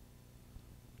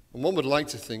 And one would like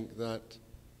to think that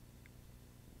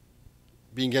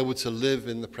being able to live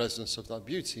in the presence of that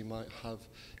beauty might have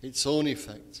its own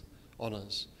effect on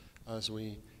us as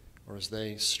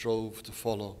they strove to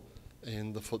follow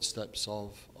in the footsteps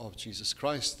of Jesus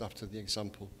Christ, after the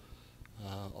example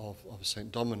of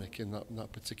Saint Dominic in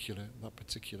that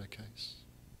particular case.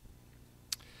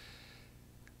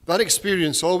 That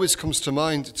experience always comes to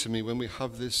mind to me when we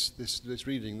have this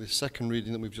reading, this second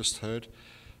reading that we've just heard,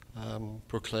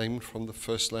 proclaimed from the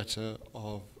first letter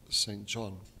of St.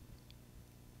 John.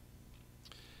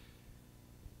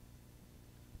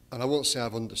 And I won't say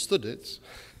I've understood it,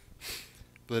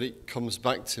 but it comes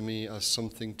back to me as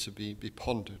something to be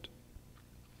pondered.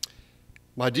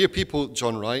 My dear people,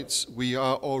 John writes, we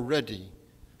are already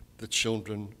the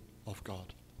children of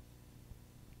God.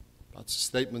 That's a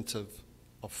statement of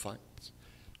fact.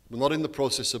 We're not in the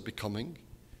process of becoming.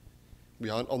 We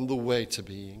aren't on the way to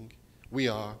being. We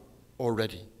are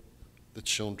already the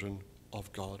children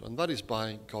of God. And that is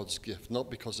by God's gift, not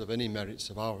because of any merits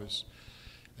of ours,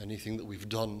 anything that we've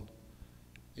done.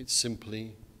 It's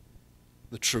simply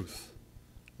the truth,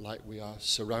 like we are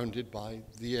surrounded by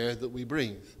the air that we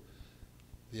breathe.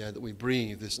 The air that we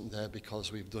breathe isn't there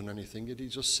because we've done anything. It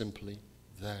is just simply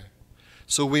there.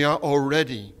 So we are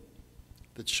already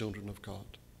the children of God.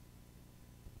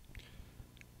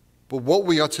 But what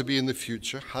we are to be in the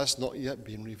future has not yet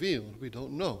been revealed. We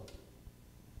don't know.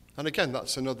 And again,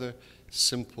 that's another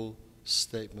simple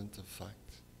statement of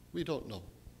fact. We don't know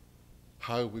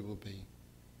how we will be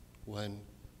when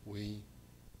we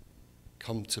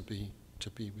come to be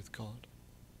with God.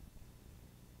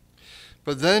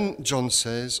 But then John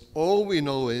says, all we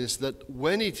know is that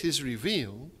when it is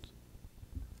revealed,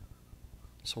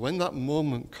 so when that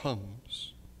moment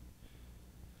comes,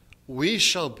 we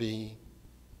shall be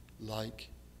like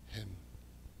him.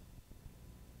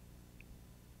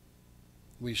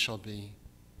 We shall be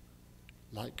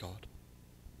like God.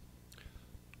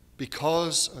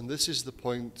 Because, and this is the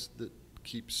point that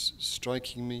keeps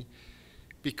striking me,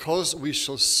 because we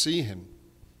shall see him,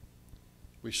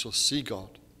 we shall see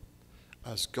God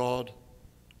as God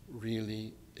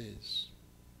really is.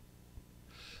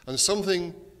 And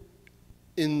something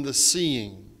in the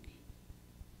seeing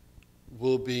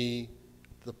will be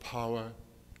the power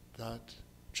that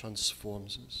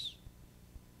transforms us.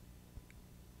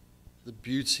 The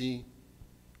beauty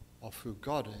of who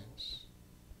God is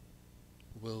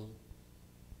will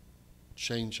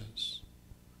change us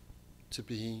to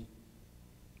be,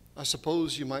 I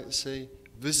suppose you might say,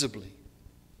 visibly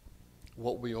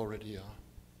what we already are.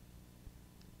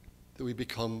 That we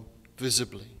become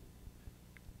visibly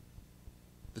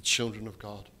the children of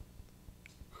God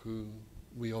who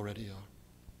we already are.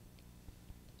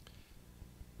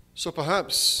 So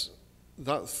perhaps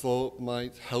that thought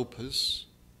might help us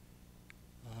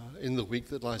in the week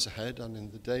that lies ahead and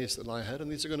in the days that lie ahead. And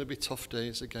these are going to be tough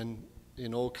days, again,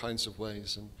 in all kinds of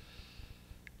ways. And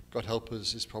God help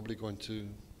us is probably going to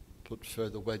put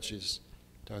further wedges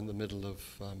down the middle of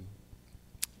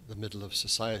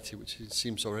society, which it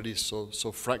seems already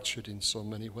so fractured in so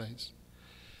many ways.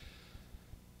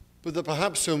 But that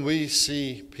perhaps when we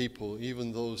see people,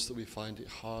 even those that we find it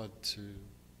hard to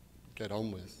get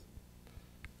on with,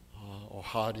 or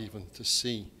hard even to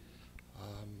see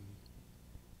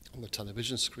on the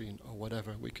television screen or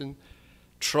whatever, we can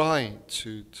try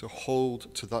to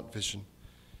hold to that vision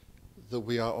that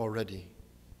we are already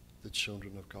the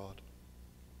children of God.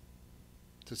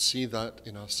 To see that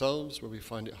in ourselves, where we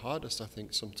find it hardest, I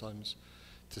think, sometimes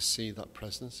to see that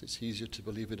presence. It's easier to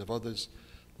believe it of others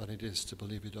than it is to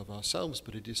believe it of ourselves,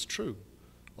 but it is true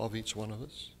of each one of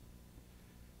us.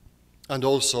 And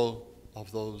also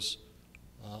of those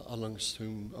amongst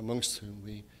whom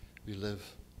we live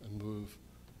and move,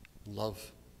 and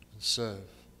love and serve.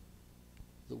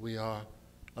 That we are,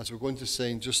 as we're going to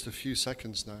say in just a few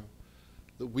seconds now,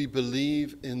 that we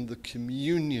believe in the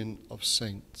communion of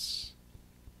saints.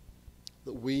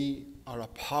 That we are a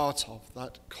part of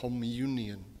that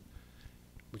communion,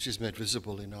 which is made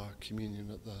visible in our communion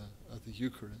at the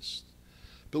Eucharist,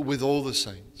 but with all the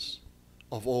saints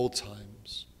of all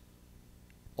times,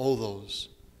 all those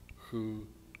who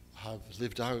have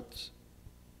lived out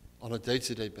on a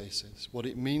day-to-day basis what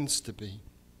it means to be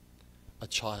a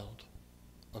child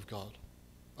of God,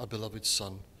 a beloved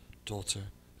son, daughter,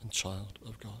 and child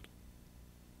of God.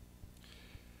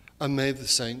 And may the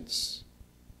saints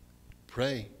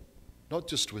pray, not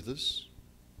just with us,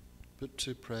 but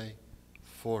to pray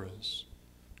for us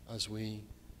as we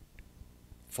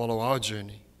follow our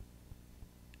journey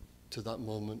to that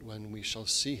moment when we shall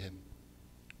see him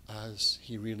as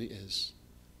he really is,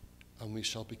 and we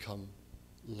shall become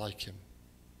like him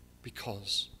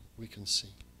because we can see.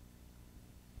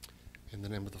 In the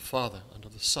name of the Father, and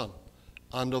of the Son,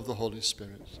 and of the Holy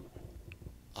Spirit.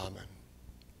 Amen.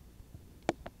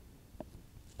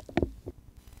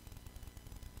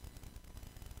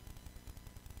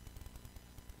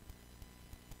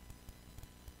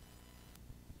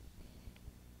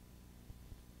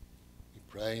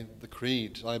 Pray the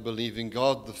Creed. I believe in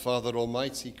God, the Father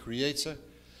Almighty, creator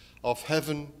of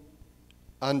heaven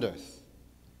and earth,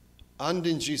 and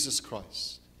in Jesus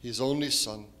Christ, his only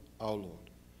Son, our Lord,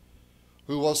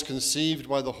 who was conceived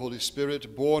by the Holy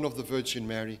Spirit, born of the Virgin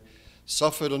Mary,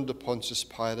 suffered under Pontius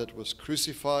Pilate, was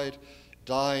crucified,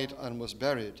 died, and was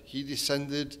buried. He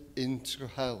descended into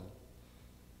hell.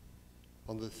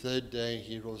 On the third day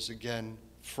he rose again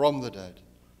from the dead.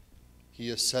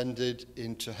 He ascended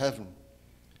into heaven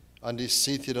and is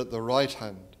seated at the right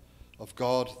hand of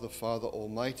God the Father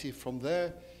Almighty. From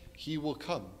there he will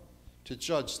come to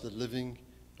judge the living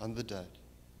and the dead.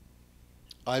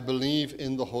 I believe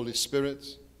in the Holy Spirit,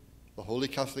 the Holy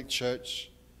Catholic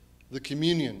Church, the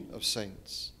communion of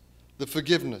saints, the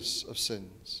forgiveness of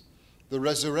sins, the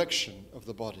resurrection of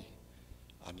the body,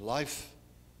 and life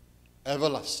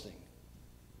everlasting.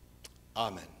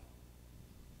 Amen.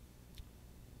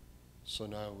 So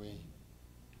now we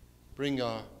bring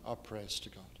our prayers to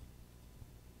God.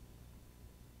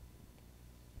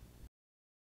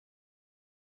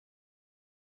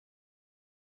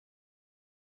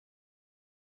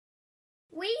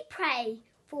 We pray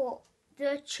for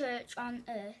the Church on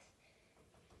earth.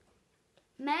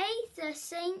 May the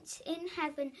saints in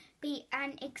heaven be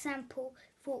an example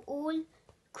for all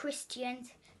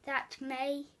Christians, that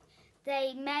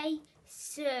they may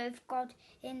serve God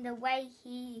in the way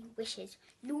he wishes.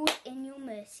 Lord, in your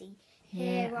mercy,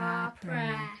 hear our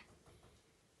prayer.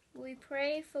 We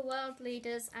pray for world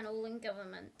leaders and all in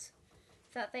government,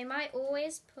 that they might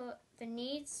always put the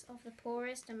needs of the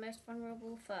poorest and most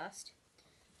vulnerable first.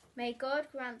 May God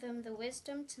grant them the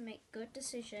wisdom to make good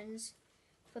decisions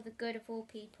for the good of all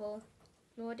people.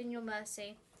 Lord, in your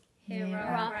mercy, hear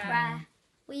our prayer.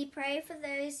 We pray for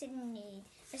those in need,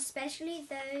 especially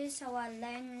those who are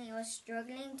lonely or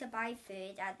struggling to buy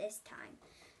food at this time.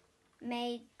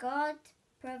 May God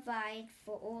provide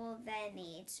for all their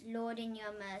needs. Lord, in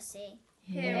your mercy,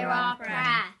 hear our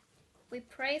prayer. We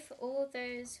pray for all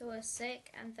those who are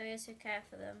sick and those who care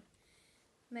for them.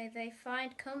 May they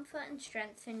find comfort and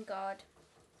strength in God.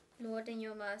 Lord, in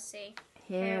your mercy,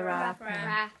 hear our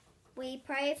prayer. We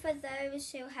pray for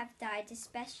those who have died,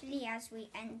 especially as we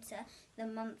enter the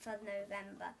month of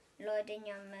November. Lord, in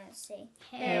your mercy,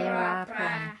 hear our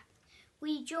prayer.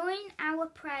 We join our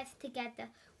prayers together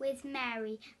with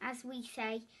Mary as we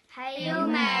say, Hail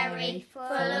Mary, full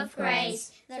of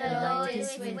grace, the Lord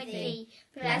is with thee.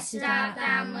 Blessed art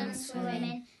thou amongst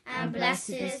women, and blessed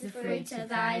is the fruit of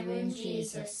thy womb,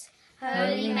 Jesus.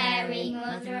 Holy Mary,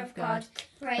 Mother of God,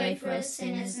 pray for us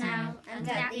sinners now and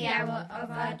at the hour of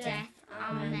our death.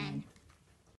 Amen.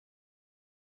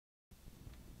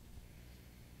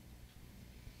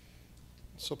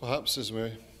 So perhaps, as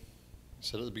we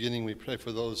said at the beginning, we pray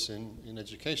for those in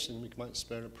education. We might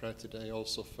spare a prayer today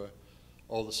also for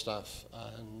all the staff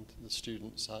and the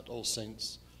students at All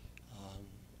Saints,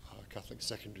 our Catholic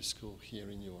secondary school here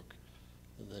in York,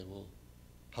 that they will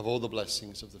have all the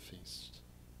blessings of the feast.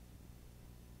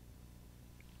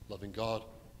 Loving God,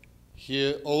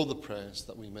 hear all the prayers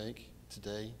that we make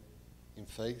today in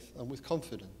faith and with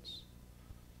confidence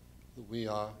that we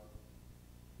are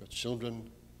your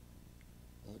children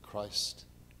and that Christ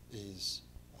is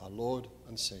our Lord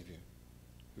and Saviour,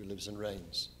 who lives and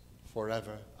reigns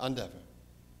forever and ever.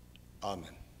 Amen.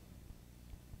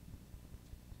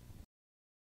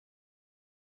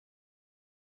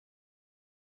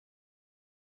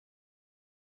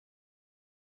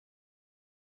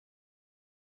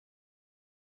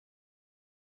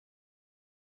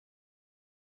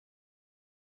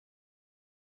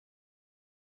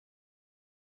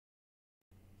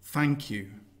 Thank you.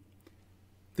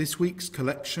 This week's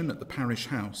collection at the Parish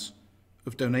House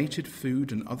of donated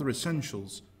food and other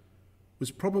essentials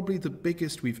was probably the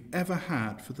biggest we've ever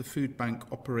had for the food bank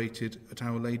operated at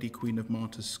Our Lady Queen of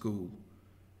Martyrs School.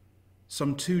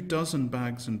 Some 24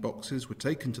 bags and boxes were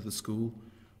taken to the school,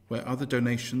 where other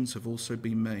donations have also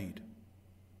been made.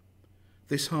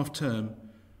 This half-term,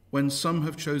 when some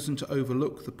have chosen to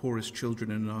overlook the poorest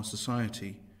children in our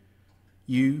society,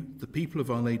 you, the people of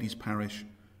Our Lady's Parish,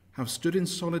 have stood in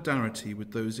solidarity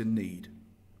with those in need.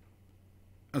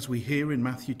 As we hear in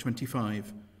Matthew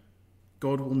 25,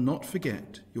 God will not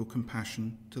forget your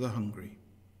compassion to the hungry.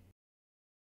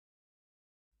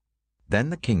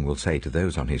 Then the king will say to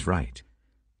those on his right,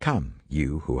 Come,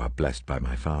 you who are blessed by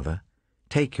my Father,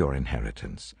 take your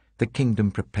inheritance, the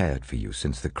kingdom prepared for you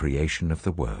since the creation of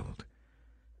the world.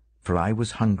 For I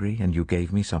was hungry, and you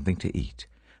gave me something to eat.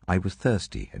 I was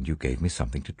thirsty, and you gave me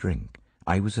something to drink.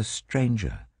 I was a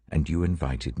stranger, and you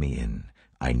invited me in.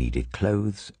 I needed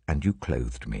clothes, and you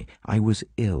clothed me. I was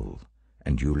ill,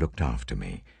 and you looked after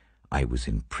me. I was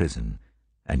in prison,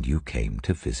 and you came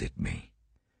to visit me.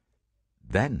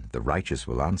 Then the righteous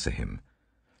will answer him,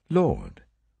 Lord,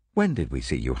 when did we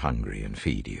see you hungry and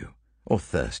feed you, or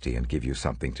thirsty and give you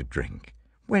something to drink?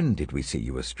 When did we see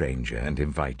you a stranger and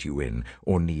invite you in,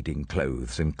 or needing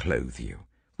clothes and clothe you?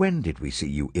 When did we see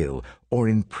you ill or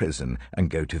in prison and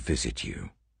go to visit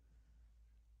you?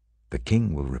 The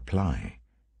king will reply,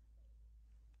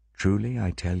 Truly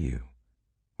I tell you,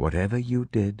 whatever you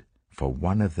did for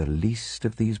one of the least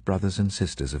of these brothers and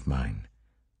sisters of mine,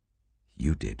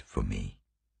 you did for me.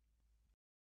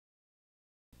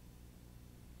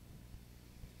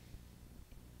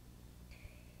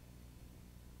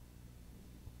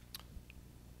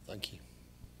 Thank you.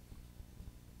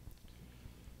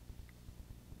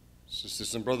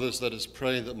 Sisters and brothers, let us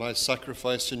pray that my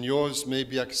sacrifice and yours may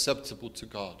be acceptable to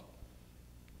God,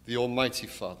 the Almighty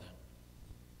Father.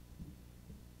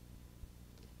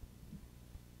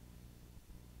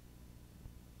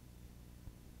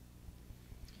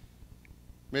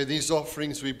 May these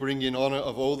offerings we bring in honor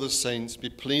of all the saints be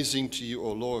pleasing to you,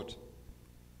 O Lord.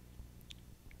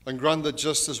 And grant that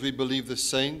just as we believe the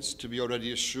saints to be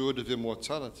already assured of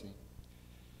immortality,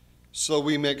 so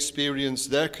we may experience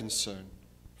their concern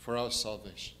for our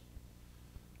salvation.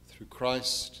 Through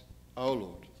Christ our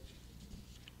Lord.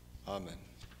 Amen.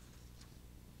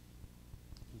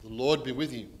 The Lord be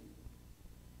with you.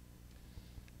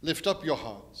 Lift up your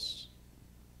hearts.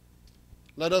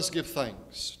 Let us give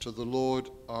thanks to the Lord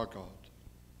our God.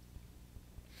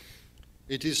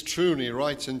 It is truly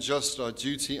right and just, our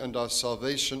duty and our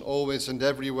salvation, always and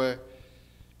everywhere,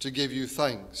 to give you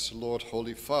thanks, Lord,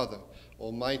 Holy Father,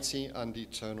 Almighty and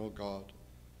eternal God.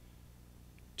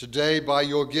 Today, by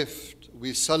your gift,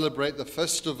 we celebrate the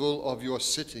festival of your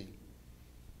city,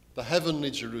 the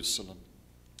heavenly Jerusalem,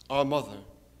 our mother.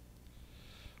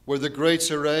 where the great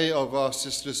array of our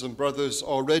sisters and brothers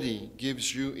already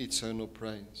gives you eternal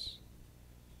praise.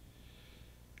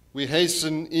 We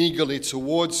hasten eagerly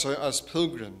towards her as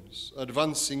pilgrims,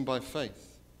 advancing by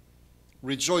faith,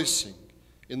 rejoicing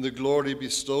in the glory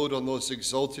bestowed on those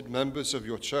exalted members of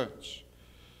your church,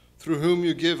 through whom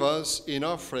you give us, in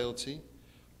our frailty,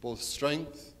 both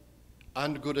strength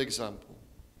and good example.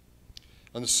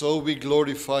 And so we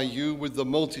glorify you with the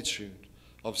multitude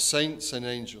of saints and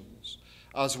angels,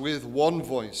 as with one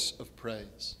voice of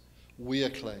praise we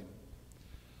acclaim,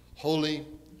 Holy,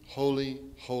 holy,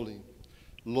 holy,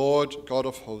 Lord God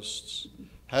of hosts,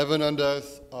 heaven and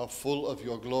earth are full of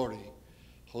your glory.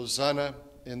 Hosanna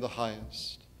in the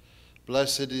highest.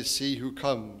 Blessed is he who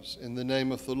comes in the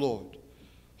name of the Lord.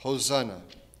 Hosanna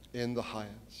in the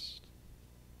highest.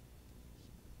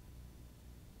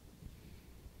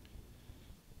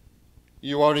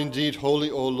 You are indeed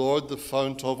holy, O Lord, the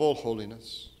fount of all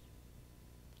holiness.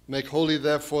 Make holy,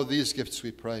 therefore, these gifts,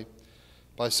 we pray,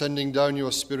 by sending down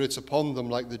your Spirit upon them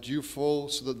like the dewfall,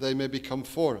 so that they may become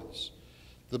for us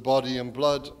the body and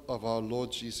blood of our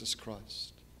Lord Jesus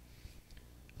Christ.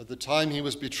 At the time he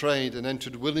was betrayed and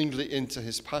entered willingly into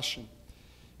his passion,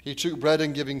 he took bread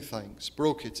and giving thanks,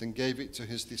 broke it and gave it to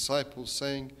his disciples,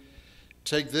 saying,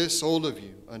 Take this, all of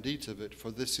you, and eat of it,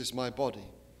 for this is my body,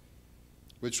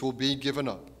 which will be given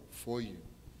up for you.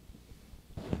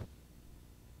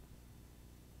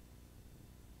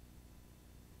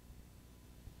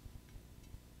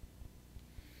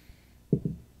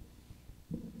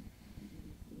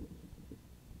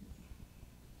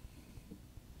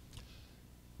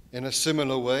 In a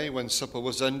similar way, when supper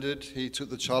was ended, he took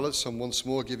the chalice, and once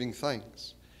more giving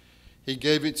thanks, he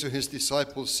gave it to his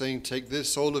disciples, saying, Take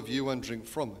this, all of you, and drink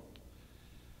from it.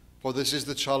 For this is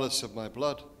the chalice of my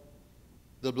blood,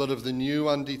 the blood of the new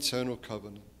and eternal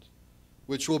covenant,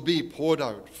 which will be poured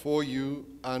out for you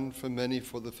and for many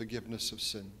for the forgiveness of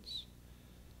sins.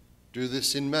 Do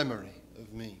this in memory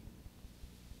of me.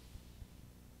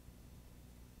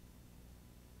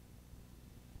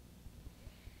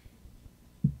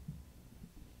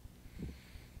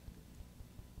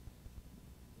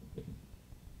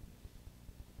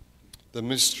 The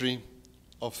mystery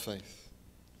of faith.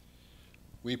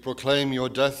 We proclaim your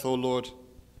death, O Lord,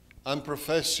 and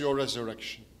profess your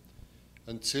resurrection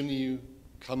until you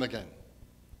come again.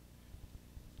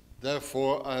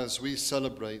 Therefore, as we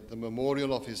celebrate the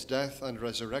memorial of his death and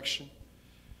resurrection,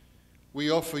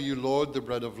 we offer you, Lord, the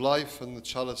bread of life and the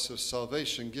chalice of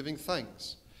salvation, giving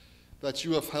thanks that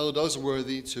you have held us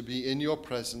worthy to be in your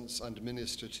presence and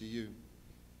minister to you.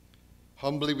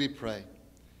 Humbly we pray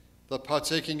that,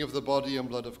 partaking of the body and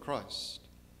blood of Christ,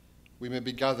 we may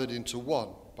be gathered into one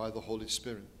by the Holy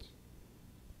Spirit.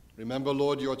 Remember,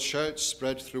 Lord, your church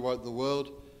spread throughout the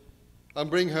world, and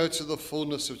bring her to the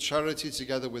fullness of charity,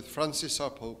 together with Francis our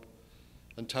Pope,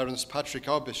 and Terence Patrick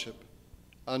our Bishop,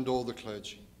 and all the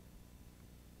clergy.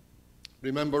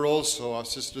 Remember also our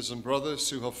sisters and brothers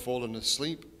who have fallen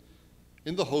asleep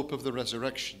in the hope of the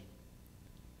resurrection,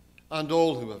 and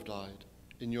all who have died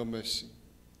in your mercy.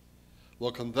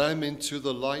 Welcome them into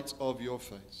the light of your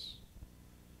face.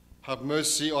 Have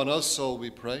mercy on us all,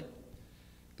 we pray,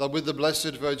 that with the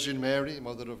Blessed Virgin Mary,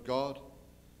 Mother of God,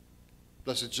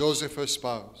 Blessed Joseph, her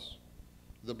spouse,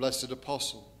 the blessed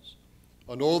apostles,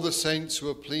 and all the saints who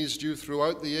have pleased you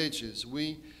throughout the ages,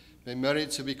 we may merit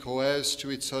to be co-heirs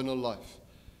to eternal life,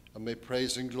 and may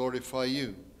praise and glorify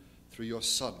you through your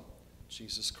Son,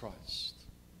 Jesus Christ.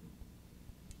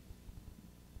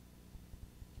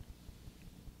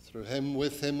 Through him,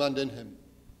 with him, and in him,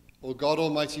 O God,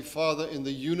 Almighty Father, in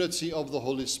the unity of the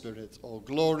Holy Spirit, all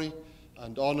glory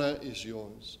and honor is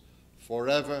yours,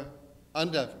 forever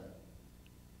and ever.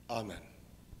 Amen.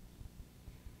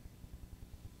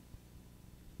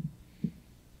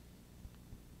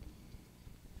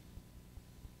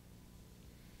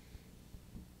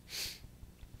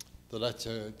 The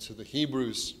letter to the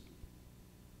Hebrews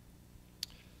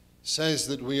says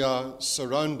that we are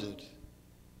surrounded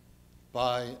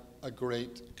by a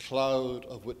great cloud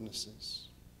of witnesses.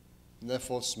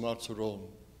 Nephos martyron,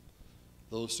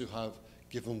 those who have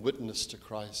given witness to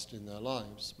Christ in their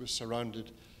lives. We're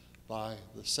surrounded by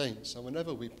the saints. And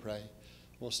whenever we pray,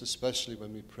 most especially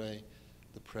when we pray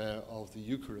the prayer of the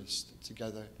Eucharist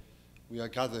together, we are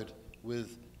gathered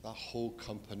with that whole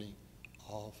company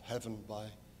of heaven by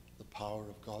the power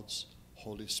of God's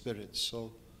Holy Spirit.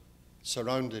 So,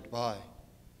 surrounded by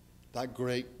that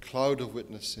great cloud of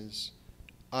witnesses,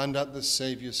 and at the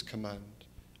Saviour's command,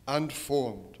 and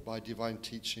formed by divine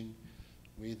teaching,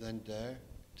 we then dare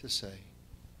to say,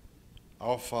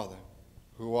 Our Father,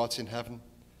 who art in heaven,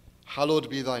 hallowed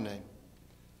be thy name.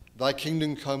 Thy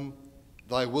kingdom come,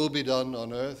 Thy will be done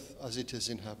on earth as it is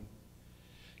in heaven.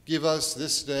 Give us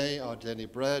this day our daily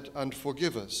bread, and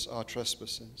forgive us our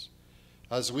trespasses,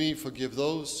 as we forgive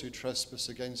those who trespass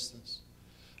against us.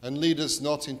 And lead us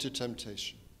not into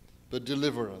temptation, but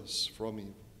deliver us from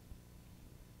evil.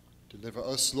 Deliver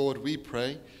us, Lord, we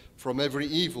pray, from every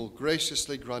evil.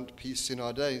 Graciously grant peace in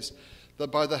our days,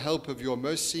 that by the help of your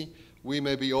mercy we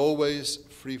may be always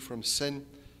free from sin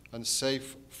and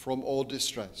safe from all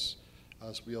distress,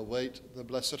 as we await the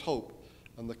blessed hope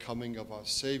and the coming of our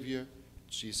Saviour,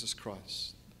 Jesus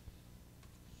Christ.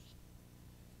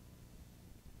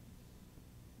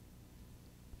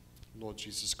 Lord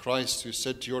Jesus Christ, who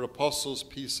said to your apostles,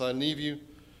 "Peace I leave you,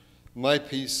 my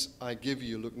peace I give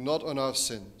you," look not on our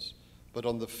sins, but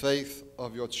on the faith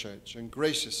of your church, and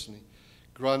graciously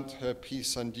grant her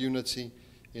peace and unity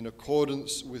in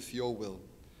accordance with your will,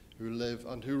 who live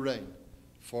and who reign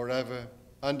forever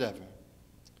and ever.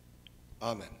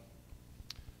 Amen.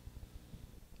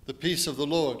 The peace of the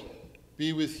Lord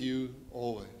be with you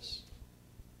always.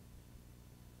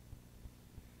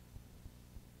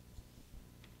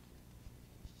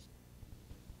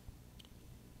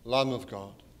 Lamb of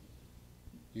God,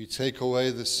 you take away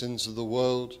the sins of the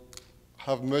world,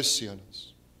 have mercy on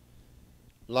us.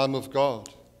 Lamb of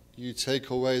God, you take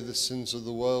away the sins of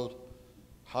the world,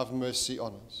 have mercy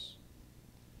on us.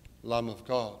 Lamb of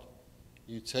God,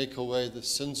 you take away the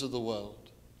sins of the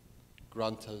world,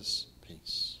 grant us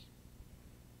peace.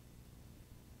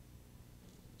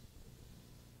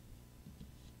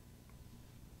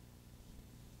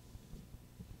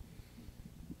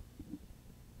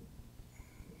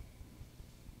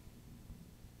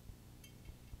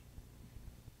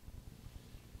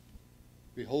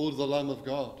 Behold the Lamb of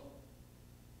God.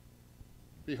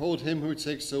 Behold him who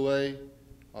takes away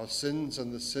our sins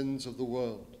and the sins of the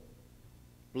world.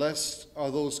 Blessed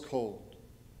are those called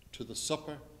to the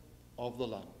supper of the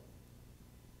Lamb.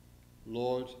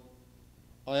 Lord,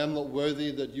 I am not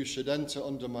worthy that you should enter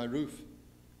under my roof,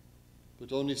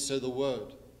 but only say the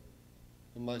word,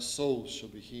 and my soul shall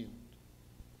be healed.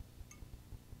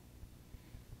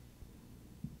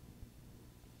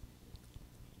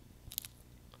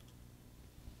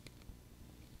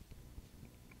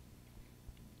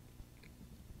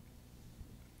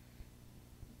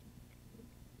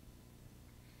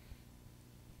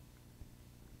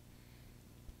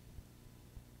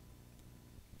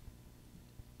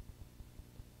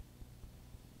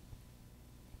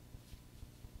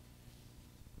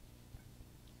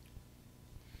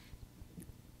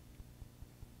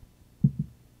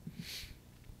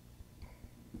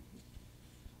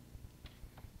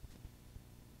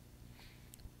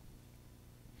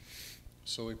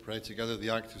 So we pray together the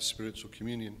act of spiritual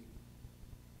communion.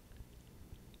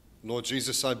 Lord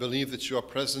Jesus, I believe that you are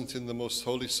present in the most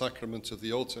holy sacrament of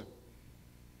the altar.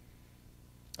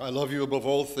 I love you above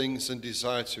all things and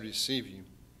desire to receive you.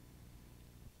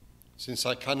 Since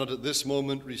I cannot at this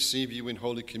moment receive you in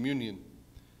Holy Communion,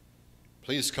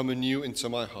 please come anew into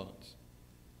my heart.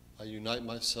 I unite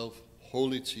myself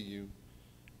wholly to you.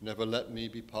 Never let me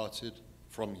be parted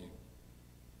from you.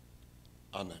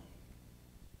 Amen.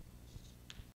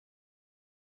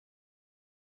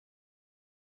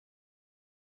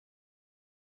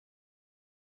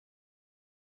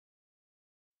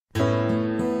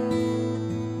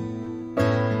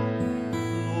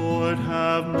 Lord,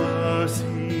 have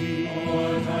mercy.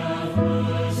 Lord, have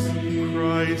mercy.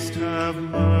 Christ, have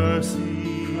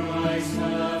mercy. Christ,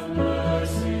 have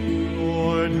mercy.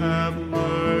 Lord, have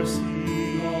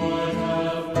mercy. Lord,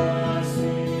 have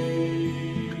mercy.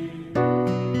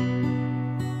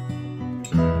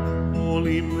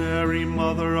 Holy Mary,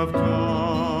 Mother of God,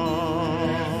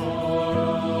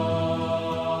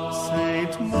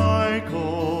 Saint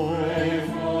Michael,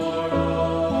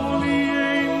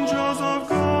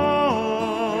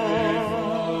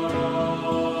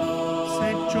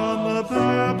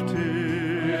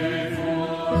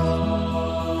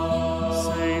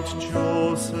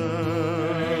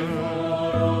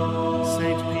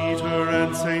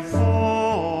 Saint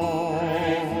Paul,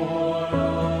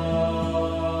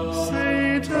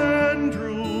 Saint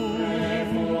Andrew,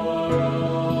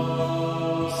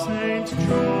 Saint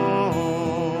John,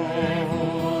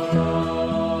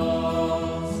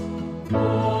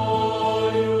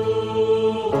 all you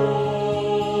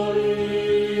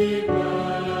holy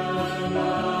men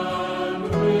and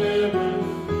women,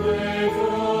 pray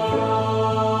for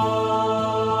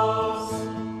us.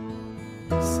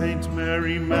 Saint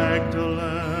Mary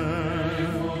Magdalene,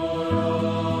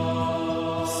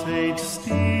 Saint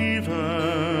Stephen,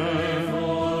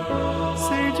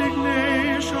 Saint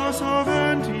Ignatius of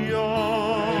Antioch,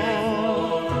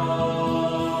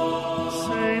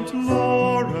 Saint Lawrence,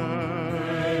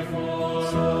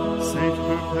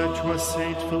 for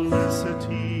Saint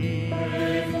Felicity,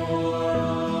 pray for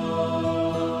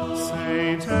us.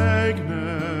 Saint Agnes,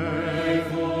 pray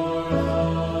for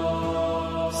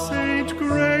us. Saint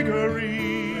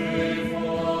Gregory, pray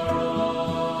for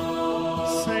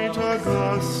us. Saint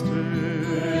Augustine,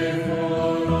 pray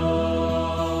for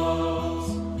us.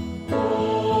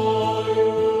 All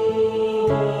you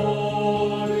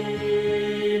holy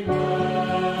men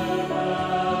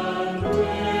and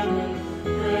women,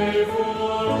 pray for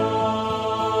us.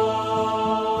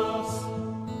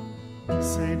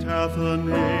 Saint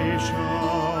Athanasius,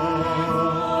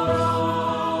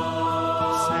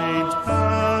 Saint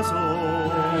Basil,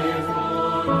 pray for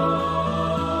us.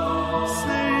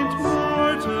 Saint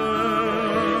Martin,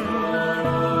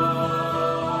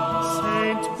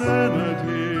 Saint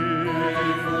Benedict,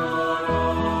 pray for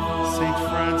us. Saint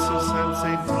Francis and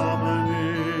Saint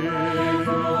Dominic,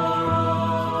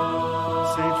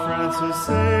 Saint Francis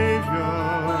Xavier,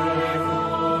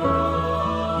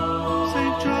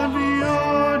 Saint John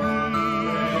Vianney,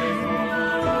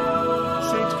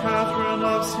 Saint Catherine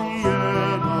of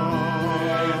Siena,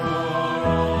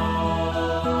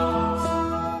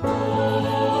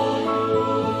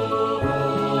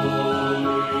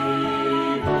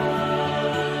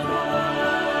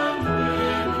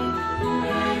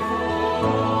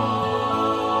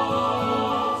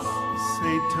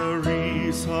 Saint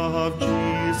Teresa of Jesus,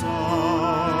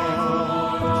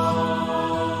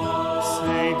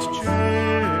 Saint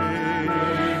James,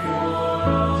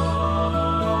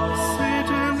 Saint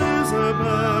Elizabeth,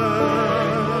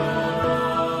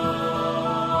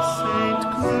 Saint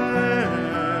Clare,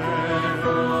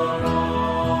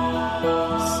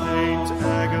 Saint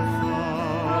Agatha,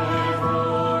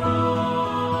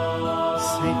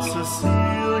 Saint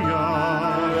Cecilia,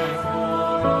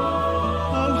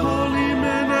 all holy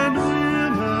men and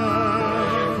women,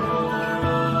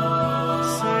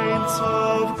 saints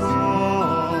of God.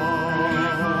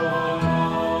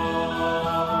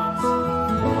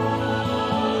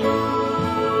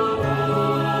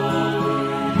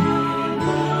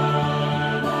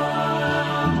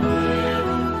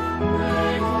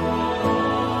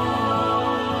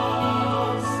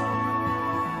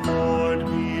 Lord,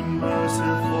 be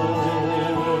merciful.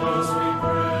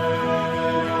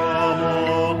 From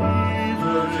all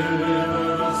evil,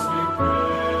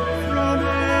 from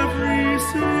every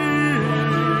sin,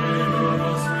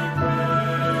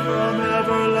 from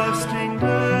everlasting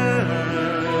death,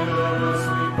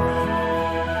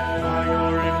 by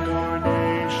your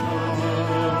incarnation,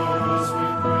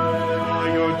 by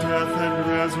your death and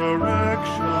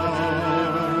resurrection,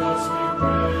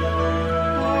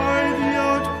 by the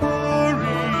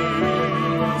outpouring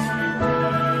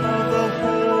of the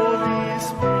Holy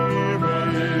Spirit.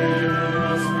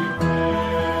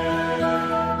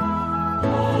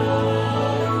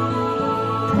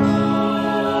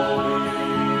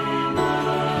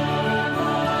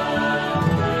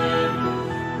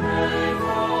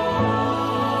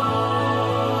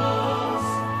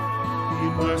 Be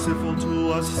merciful to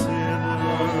us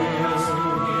sinners.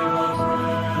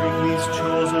 Bring these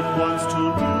chosen ones to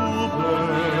new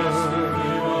birth.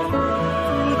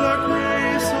 Through the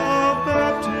grace of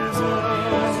baptism,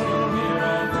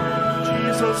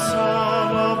 Jesus,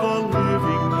 Son of the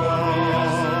living God.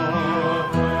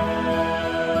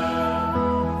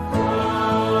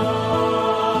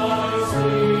 Christ,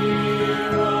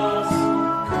 hear us.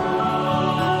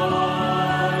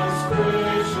 Christ,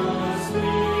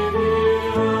 graciously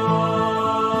hear us.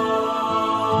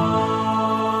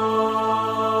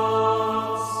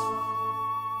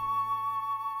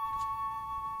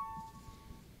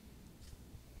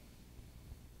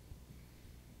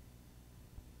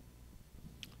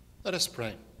 Let us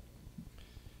pray.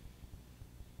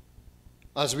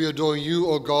 As we adore you,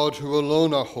 O God, who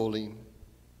alone are holy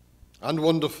and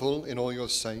wonderful in all your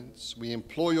saints, we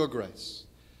implore your grace,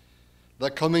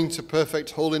 that coming to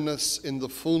perfect holiness in the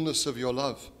fullness of your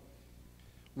love,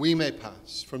 we may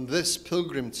pass from this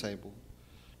pilgrim table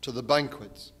to the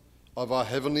banquet of our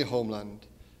heavenly homeland,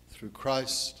 through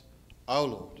Christ our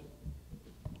Lord.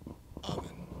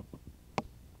 Amen.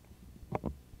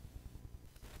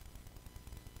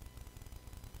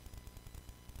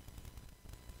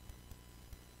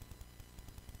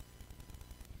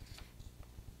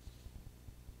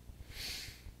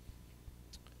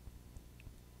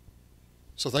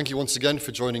 So thank you once again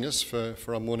for joining us for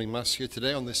our morning Mass here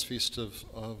today on this Feast of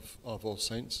All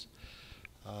Saints.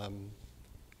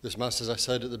 This Mass, as I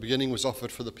said at the beginning, was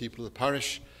offered for the people of the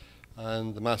parish,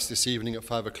 and the Mass this evening at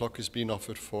 5 o'clock is being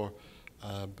offered for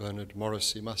Bernard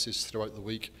Morrissey. Masses throughout the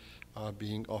week are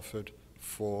being offered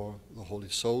for the Holy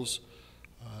Souls.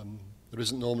 There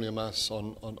isn't normally a Mass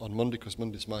on Monday, because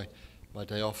Monday's my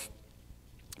day off.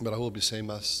 But I will be saying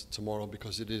Mass tomorrow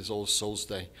because it is All Souls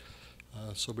Day.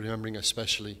 So we're remembering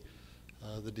especially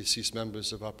the deceased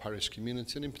members of our parish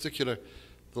community, and in particular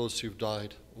those who've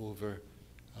died over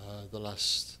the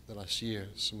last year.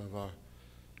 Some of our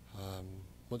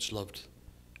much loved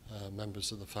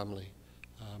members of the family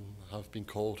have been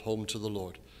called home to the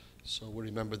Lord. So we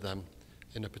remember them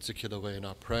in a particular way in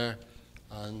our prayer,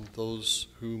 and those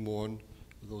who mourn,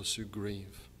 those who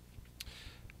grieve.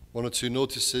 One or two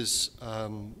notices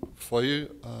for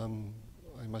you.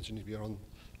 I imagine if you're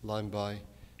online by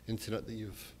internet that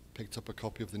you've picked up a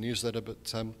copy of the newsletter, but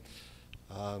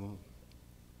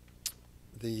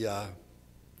the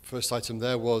first item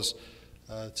there was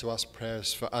to ask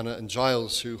prayers for Anna and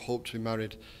Giles, who hope to be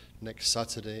married next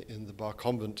Saturday in the Bar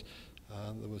Convent.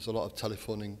 There was a lot of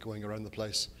telephoning going around the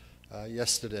place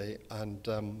yesterday, and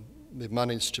they've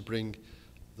managed to bring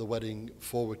the wedding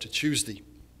forward to Tuesday.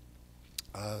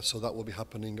 So that will be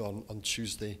happening on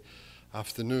Tuesday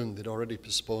afternoon. They'd already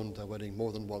postponed their wedding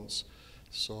more than once,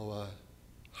 so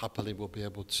happily we'll be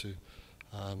able to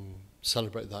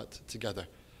celebrate that together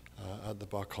at the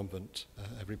Bar Convent.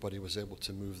 Everybody was able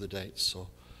to move the dates, so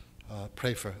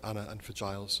pray for Anna and for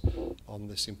Giles on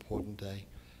this important day.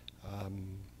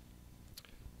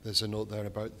 There's a note there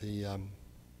about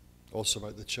also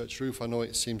about the church roof. I know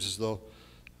it seems as though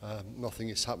nothing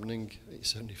is happening. It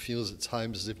certainly feels at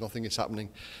times as if nothing is happening,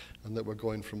 and that we're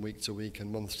going from week to week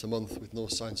and month to month with no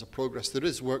signs of progress. There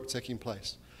is work taking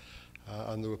place,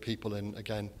 and there were people in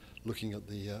again looking at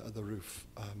the roof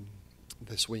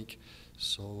this week.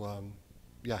 So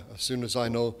as soon as I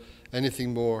know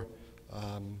anything more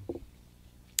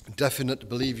definite,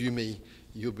 believe you me,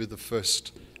 you'll be the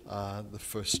first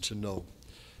to know.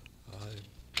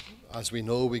 As we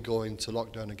know, we go into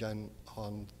lockdown again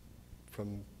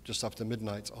from just after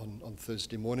midnight on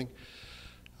Thursday morning.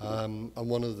 And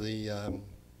one of the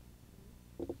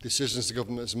decisions the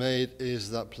government has made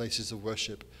is that places of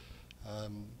worship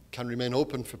can remain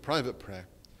open for private prayer,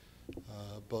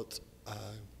 but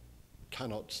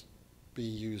cannot be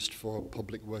used for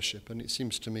public worship. And it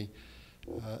seems to me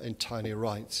entirely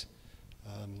right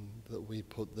that we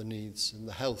put the needs and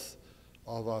the health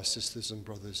of our sisters and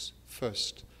brothers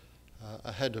first,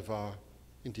 ahead of our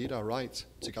right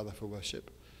to gather for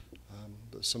worship.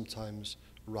 But sometimes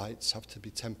rights have to be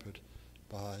tempered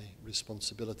by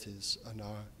responsibilities, and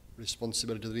our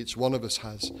responsibility that each one of us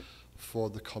has for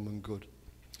the common good.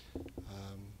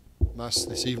 Mass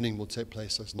this evening will take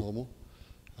place as normal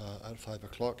at 5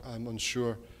 o'clock. I'm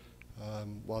unsure,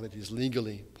 while it is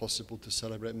legally possible to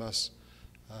celebrate Mass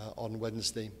on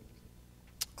Wednesday,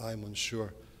 I'm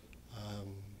unsure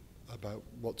about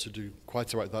what to do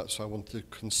quite about that, so I want to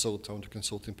consult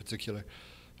in particular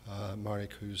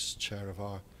Marek, who's chair of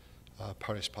our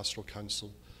Parish Pastoral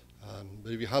Council.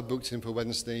 But if you have booked in for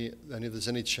Wednesday, then if there's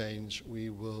any change, we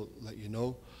will let you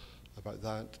know about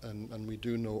that. And we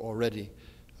do know already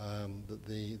that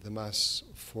the Mass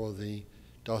for the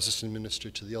diocesan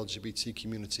ministry to the LGBT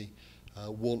community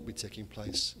won't be taking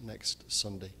place next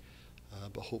Sunday,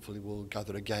 but hopefully we'll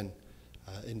gather again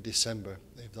in December,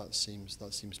 if that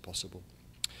seems possible.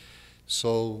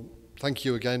 So thank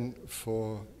you again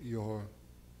for your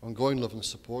ongoing love and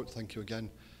support. Thank you again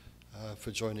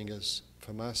for joining us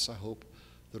for Mass. I hope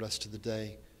the rest of the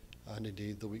day, and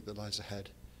indeed the week that lies ahead,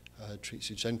 treats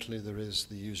you gently. There is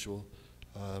the usual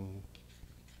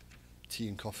tea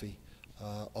and coffee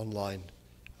online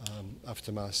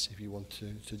after Mass if you want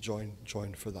to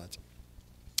join for that.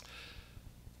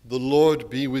 The Lord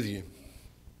be with you.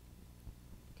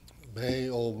 May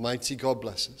Almighty God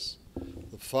bless us,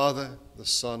 the Father, the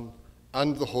Son,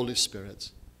 and the Holy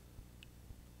Spirit.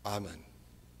 Amen.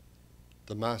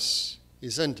 The Mass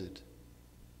is ended.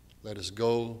 Let us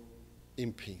go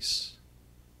in peace.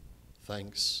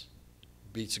 Thanks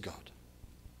be to God.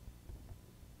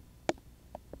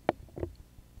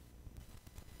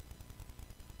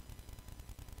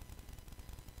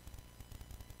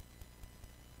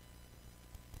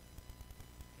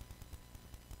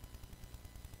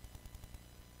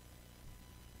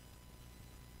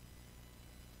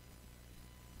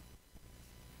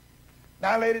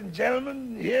 Now, ladies and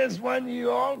gentlemen, here's one you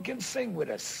all can sing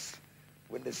with us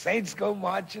when the saints go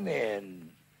marching in.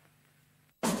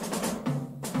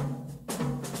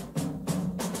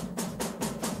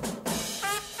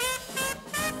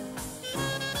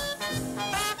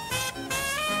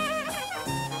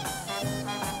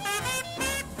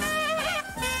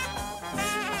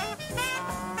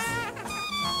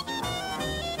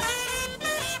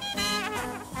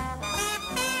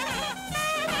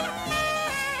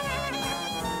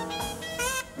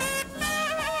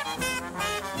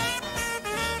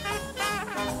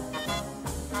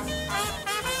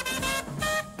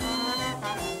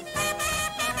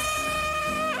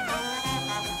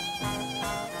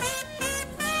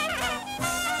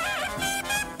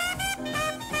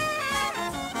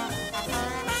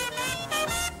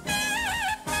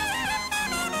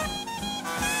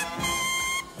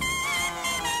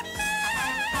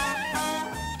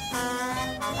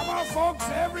 folks,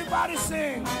 everybody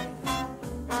sing.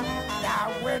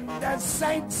 Now when the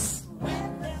saints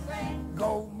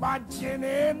go marching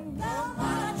in,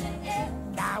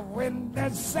 now when the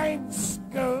saints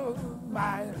go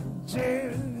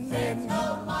marching in,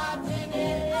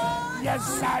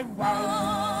 yes, I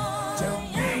want to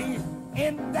be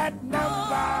in that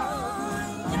number.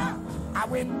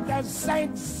 When the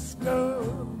saints go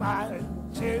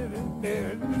marching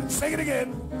in, sing it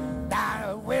again.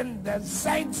 Now when the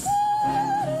saints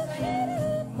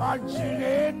marching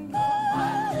in,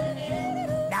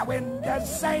 now when the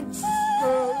saints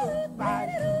go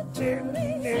marching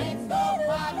in,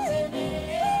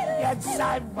 yes,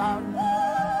 I want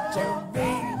to be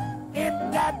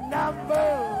in that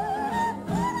number.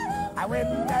 When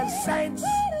the saints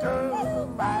go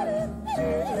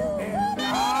marching in.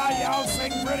 Ah, y'all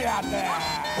sing pretty out there.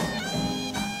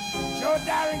 Joe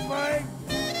Darringburg.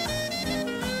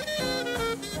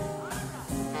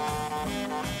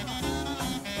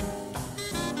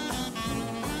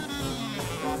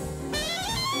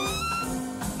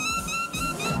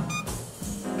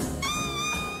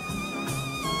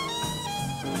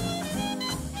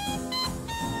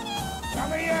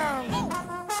 Come here.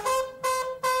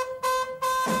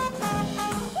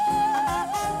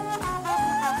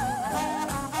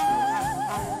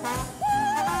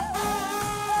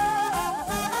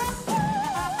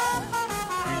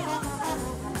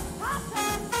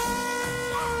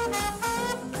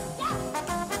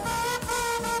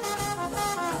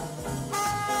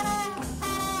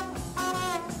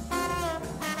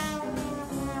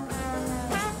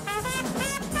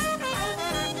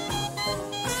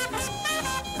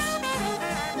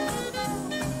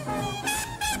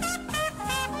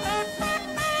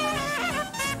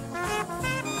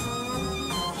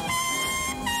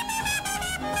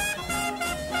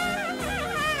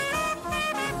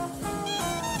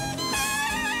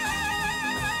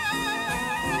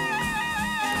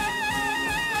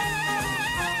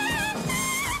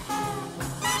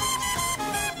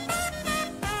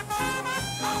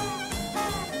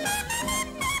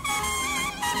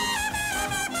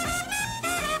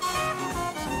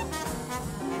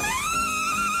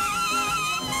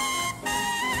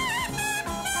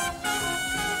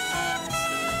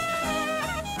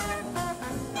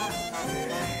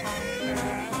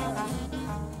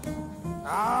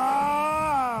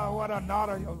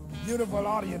 Beautiful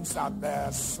audience out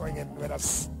there swinging with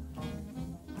us.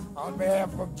 On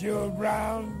behalf of Jewel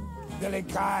Brown, Billy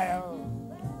Kyle,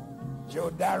 Joe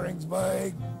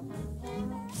Darringburg,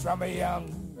 Summer Young,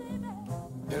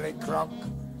 Billy Crunk,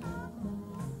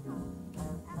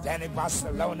 Danny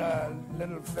Barcelona,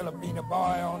 little Filipino boy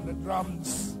on the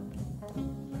drums,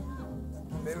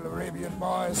 little Arabian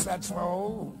boy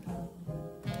saxophone.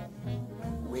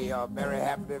 We are very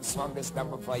happy to have swung this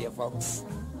number for you folks.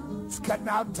 It's cutting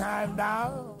out time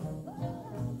now.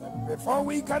 Before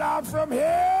we cut out from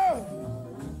here,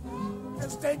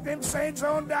 let's take them saints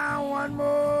on down one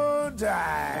more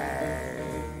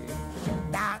time.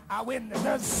 Now I win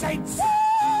the saints.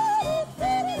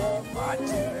 Whoa,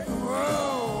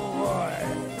 boy.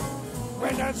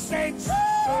 When the saints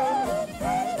go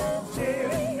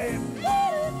chilling,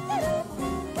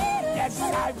 yes,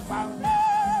 I found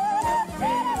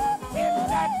in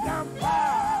that number.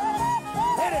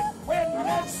 Hit it when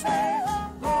the saints